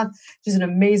this path. She's an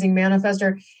amazing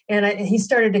manifester. And he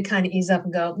started to kind of ease up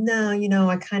and go, no,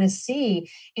 I kind of see.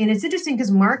 And it's interesting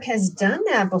because Mark has done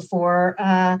that before.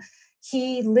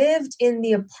 he lived in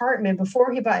the apartment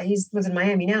before he lives in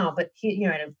Miami now, but he,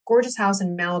 had a gorgeous house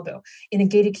in Malibu in a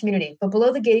gated community. But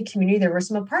below the gated community, there were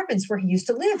some apartments where he used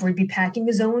to live, where he'd be packing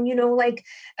his own,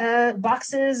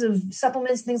 boxes of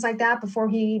supplements, things like that before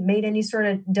he made any sort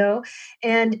of dough.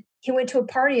 And he went to a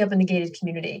party up in the gated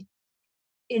community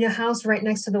in a house right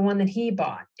next to the one that he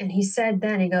bought. And he said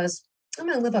then, he goes, I'm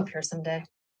going to live up here someday.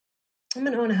 I'm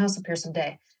going to own a house up here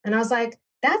someday. And I was like,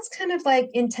 that's kind of like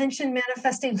intention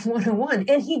manifesting 101.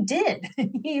 And he did.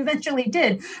 He eventually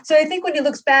did. So I think when he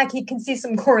looks back, he can see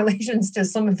some correlations to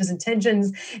some of his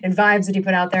intentions and vibes that he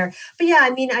put out there. But yeah,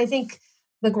 I think,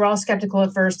 look, we're all skeptical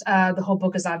at first. The whole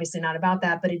book is obviously not about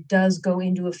that, but it does go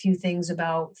into a few things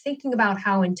about thinking about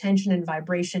how intention and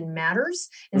vibration matters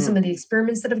and some of the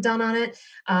experiments that have done on it.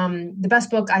 The best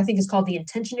book, I think, is called The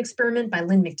Intention Experiment by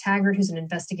Lynn McTaggart, who's an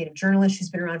investigative journalist. She's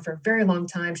been around for a very long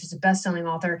time. She's a best-selling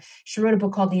author. She wrote a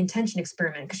book called The Intention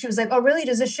Experiment because she was like, oh, really?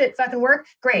 Does this shit fucking work?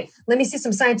 Great. Let me see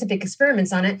some scientific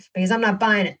experiments on it because I'm not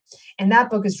buying it. And that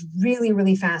book is really,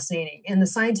 really fascinating. And the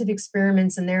scientific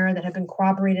experiments in there that have been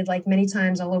corroborated like many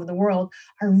times all over the world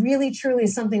are really, truly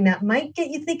something that might get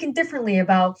you thinking differently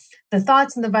about the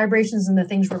thoughts and the vibrations and the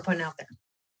things we're putting out there.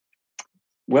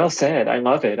 Well said. I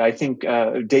love it. I think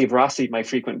Dave Rossi, my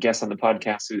frequent guest on the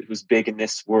podcast, who's big in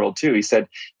this world too, he said,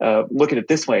 look at it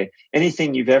this way.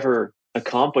 Anything you've ever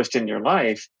accomplished in your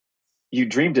life, you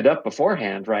dreamed it up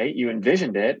beforehand, right? You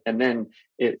envisioned it, and then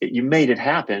you made it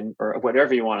happen, or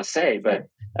whatever you want to say. But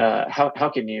how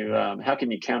can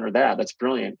you counter that? That's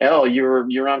brilliant. Elle,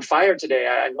 you're on fire today.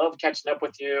 I love catching up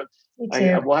with you.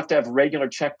 We'll have to have regular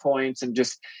checkpoints and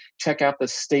just check out the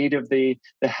state of the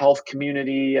health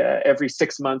community every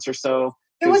 6 months or so.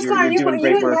 What's going on? You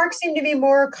and Mark seem to be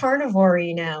more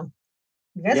carnivore-y now.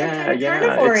 You guys are kind of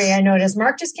carnivore-y, I noticed.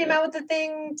 Mark just came out with the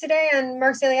thing today on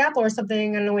Mark's Daily Apple or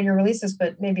something. I don't know when you released this,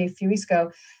 but maybe a few weeks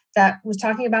ago, that was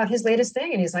talking about his latest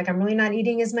thing. And he's like, I'm really not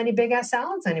eating as many big ass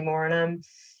salads anymore. And I'm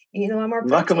more protein.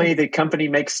 Luckily, the company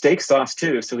makes steak sauce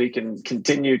too, so he can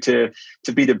continue to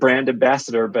be the brand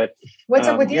ambassador. But what's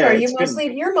up with you? Are you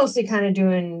you're mostly kind of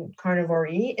doing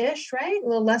carnivore-ish, right? A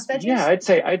little less veggies? Yeah,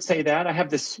 I'd say that. I have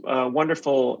this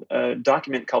wonderful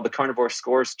document called the Carnivore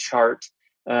Scores Chart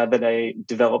that I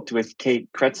developed with Kate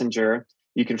Kretzinger.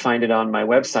 You can find it on my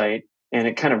website, and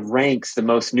it kind of ranks the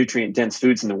most nutrient-dense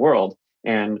foods in the world.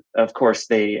 And of course,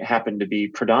 they happen to be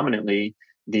predominantly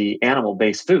the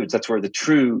animal-based foods. That's where the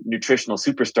true nutritional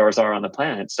superstars are on the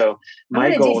planet. So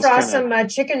my goal is defrost some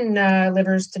chicken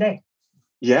livers today.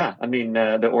 Yeah,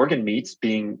 the organ meats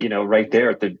being right there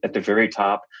at the very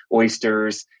top,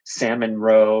 oysters, salmon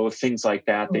roe, things like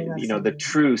that. The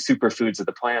true superfoods of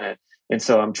the planet. And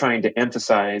so I'm trying to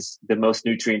emphasize the most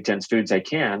nutrient-dense foods I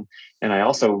can. And I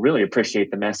also really appreciate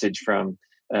the message from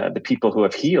the people who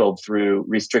have healed through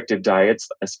restrictive diets,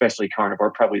 especially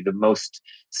carnivore, probably the most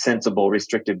sensible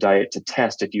restrictive diet to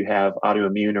test if you have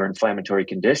autoimmune or inflammatory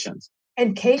conditions.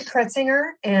 And Kate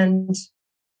Kretzinger and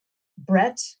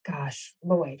Brett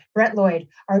Lloyd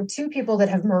are two people that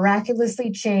have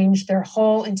miraculously changed their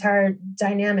whole entire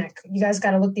dynamic. You guys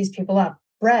got to look these people up.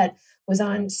 Brett was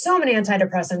on so many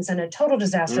antidepressants and a total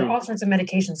disaster, all sorts of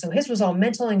medications. So his was all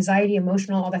mental, anxiety,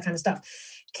 emotional, all that kind of stuff.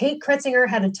 Kate Kretzinger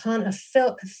had a ton of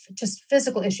just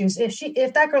physical issues.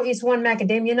 If that girl eats one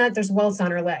macadamia nut, there's welts on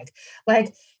her leg.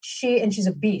 She's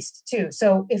a beast too.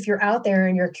 So if you're out there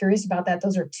and you're curious about that,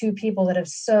 those are two people that have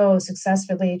so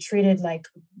successfully treated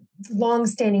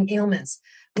long-standing ailments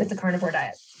with the carnivore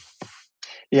diet.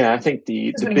 Yeah, I think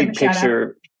the big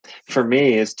picture for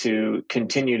me is to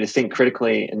continue to think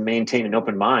critically and maintain an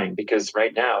open mind, because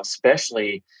right now,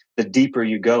 especially the deeper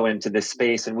you go into this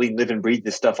space, and we live and breathe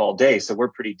this stuff all day, so we're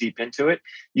pretty deep into it,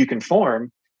 you can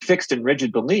form fixed and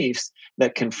rigid beliefs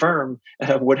that confirm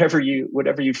whatever you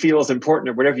feel is important,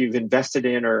 or whatever you've invested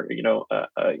in, or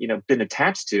been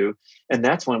attached to, and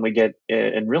that's when we get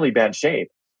in really bad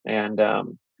shape, and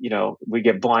we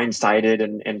get blindsided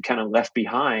and kind of left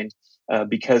behind.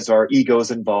 Because our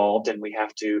ego's involved, and we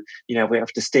have to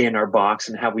stay in our box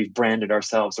and how we've branded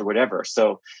ourselves or whatever.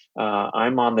 So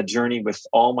I'm on the journey with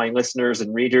all my listeners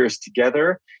and readers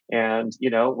together, and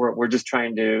we're just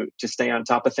trying to stay on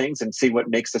top of things and see what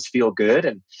makes us feel good,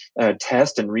 and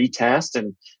test and retest.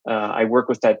 And I work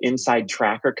with that Inside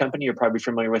Tracker company. You're probably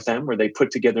familiar with them, where they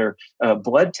put together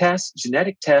blood tests,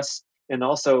 genetic tests, and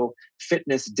also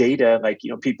fitness data,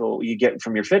 people you get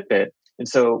from your Fitbit. And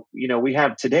so, we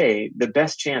have today the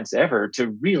best chance ever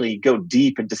to really go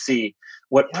deep and to see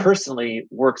what personally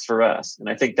works for us. And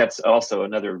I think that's also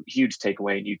another huge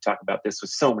takeaway. And you talk about this with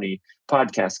so many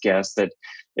podcast guests, that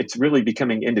it's really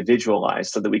becoming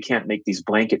individualized, so that we can't make these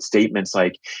blanket statements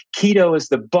like keto is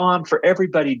the bomb for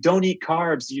everybody. Don't eat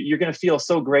carbs. You're going to feel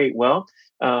so great. Well,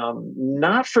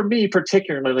 not for me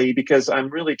particularly, because I'm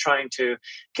really trying to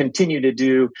continue to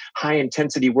do high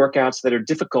intensity workouts that are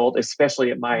difficult,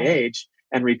 especially at my age,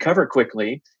 and recover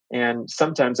quickly. And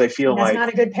sometimes I feel that's like not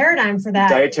a good paradigm for that.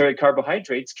 Dietary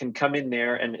carbohydrates can come in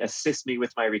there and assist me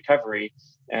with my recovery,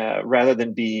 rather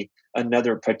than be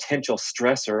another potential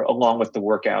stressor along with the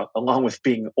workout, along with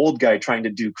being an old guy trying to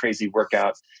do crazy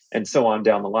workout, and so on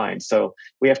down the line. So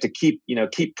we have to keep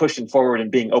pushing forward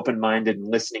and being open-minded and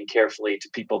listening carefully to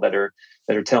people that are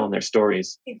telling their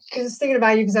stories. I was thinking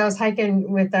about you because I was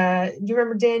hiking with, do you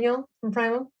remember Daniel from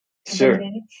Primal? Sure.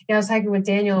 Yeah, I was hiking with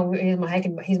Daniel.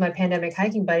 He's my pandemic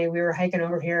hiking buddy. We were hiking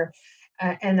over here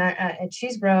at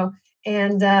Cheeseboro.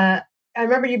 And I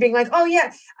remember you being like, oh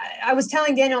yeah. I was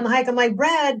telling Daniel on the hike, I'm like,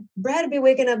 Brad would be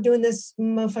waking up doing this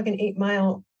motherfucking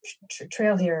 8-mile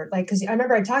trail here. Like, cause I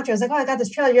remember I talked to you, I was like, oh, I got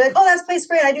this trail. You're like, oh, that place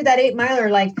great. I do that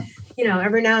 8-miler, like,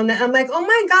 every now and then. I'm like, oh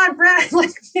my God, Brad,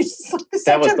 like,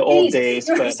 that was the old days.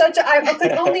 I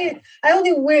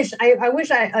only wish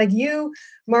I like you,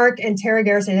 Mark, and Tara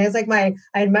Garrison. It's like I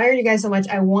admire you guys so much.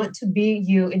 I want to be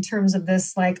you in terms of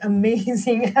this like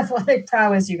amazing athletic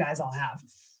prowess you guys all have.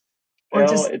 Or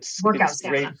well, just it's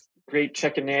great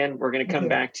checking in. We're going to come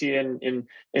back to you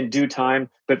in due time.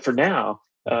 But for now,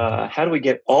 how do we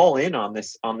get all in on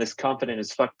this Confident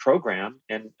as Fuck program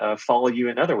and follow you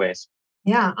in other ways?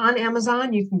 Yeah, on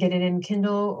Amazon, you can get it in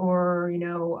Kindle or,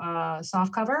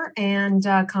 soft cover, and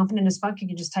Confident as Fuck. You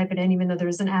can just type it in, even though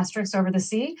there's an asterisk over the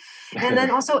C. And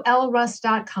then also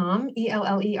ellerus.com,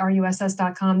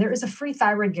 ELLERUSS.com. There is a free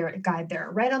thyroid guide there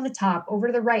right on the top over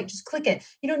to the right. Just click it.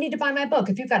 You don't need to buy my book.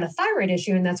 If you've got a thyroid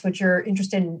issue and that's what you're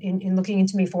interested in looking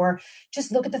into me for,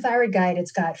 just look at the thyroid guide.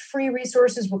 It's got free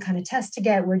resources, what kind of tests to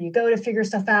get, where do you go to figure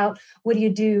stuff out, what do you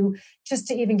do, just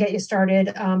to even get you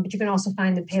started. But you can also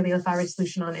find the Paleo Thyroid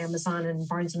Solution on Amazon and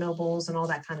Barnes & Nobles and all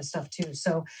that kind of stuff too.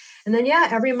 So, and then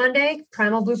every Monday,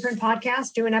 Primal Blueprint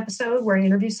Podcast, do an episode where I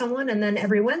interview someone. And then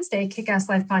every Wednesday, Kick-Ass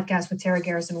Life Podcast with Tara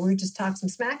Garrison, where we just talk some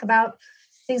smack about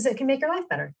things that can make your life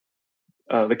better.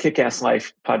 The Kick-Ass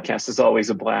Life Podcast is always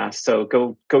a blast. So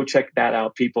go check that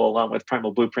out, people, along with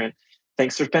Primal Blueprint.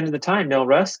 Thanks for spending the time, Nell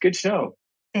Russ. Good show.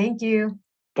 Thank you.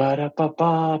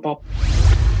 Ba-da-ba-ba-ba.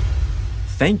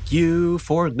 Thank you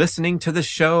for listening to the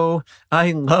show.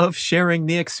 I love sharing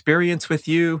the experience with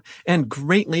you and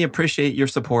greatly appreciate your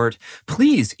support.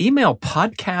 Please email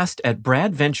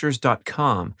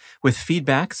podcast@bradventures.com with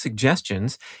feedback,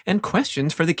 suggestions, and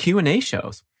questions for the Q&A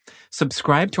shows.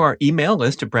 Subscribe to our email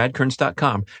list at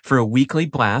bradkearns.com for a weekly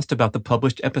blast about the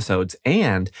published episodes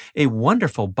and a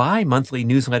wonderful bi-monthly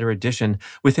newsletter edition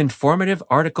with informative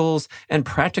articles and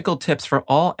practical tips for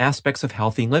all aspects of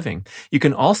healthy living. You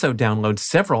can also download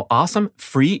several awesome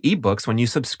free ebooks when you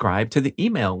subscribe to the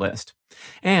email list.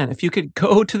 And if you could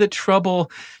go to the trouble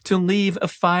to leave a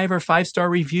 5 or 5-star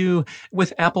review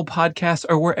with Apple Podcasts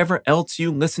or wherever else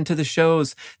you listen to the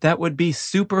shows, that would be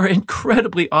super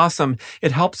incredibly awesome.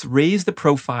 It helps raise the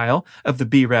profile of the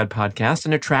B-Rad podcast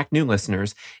and attract new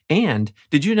listeners. And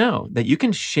did you know that you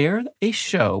can share a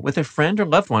show with a friend or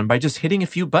loved one by just hitting a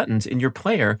few buttons in your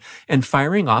player and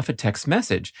firing off a text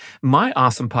message? My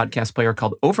awesome podcast player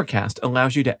called Overcast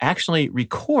allows you to actually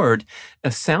record a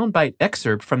soundbite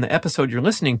excerpt from the episode you're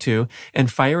listening to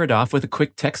and fire it off with a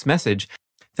quick text message.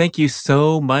 Thank you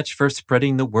so much for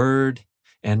spreading the word.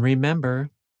 And remember,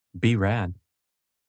 be rad.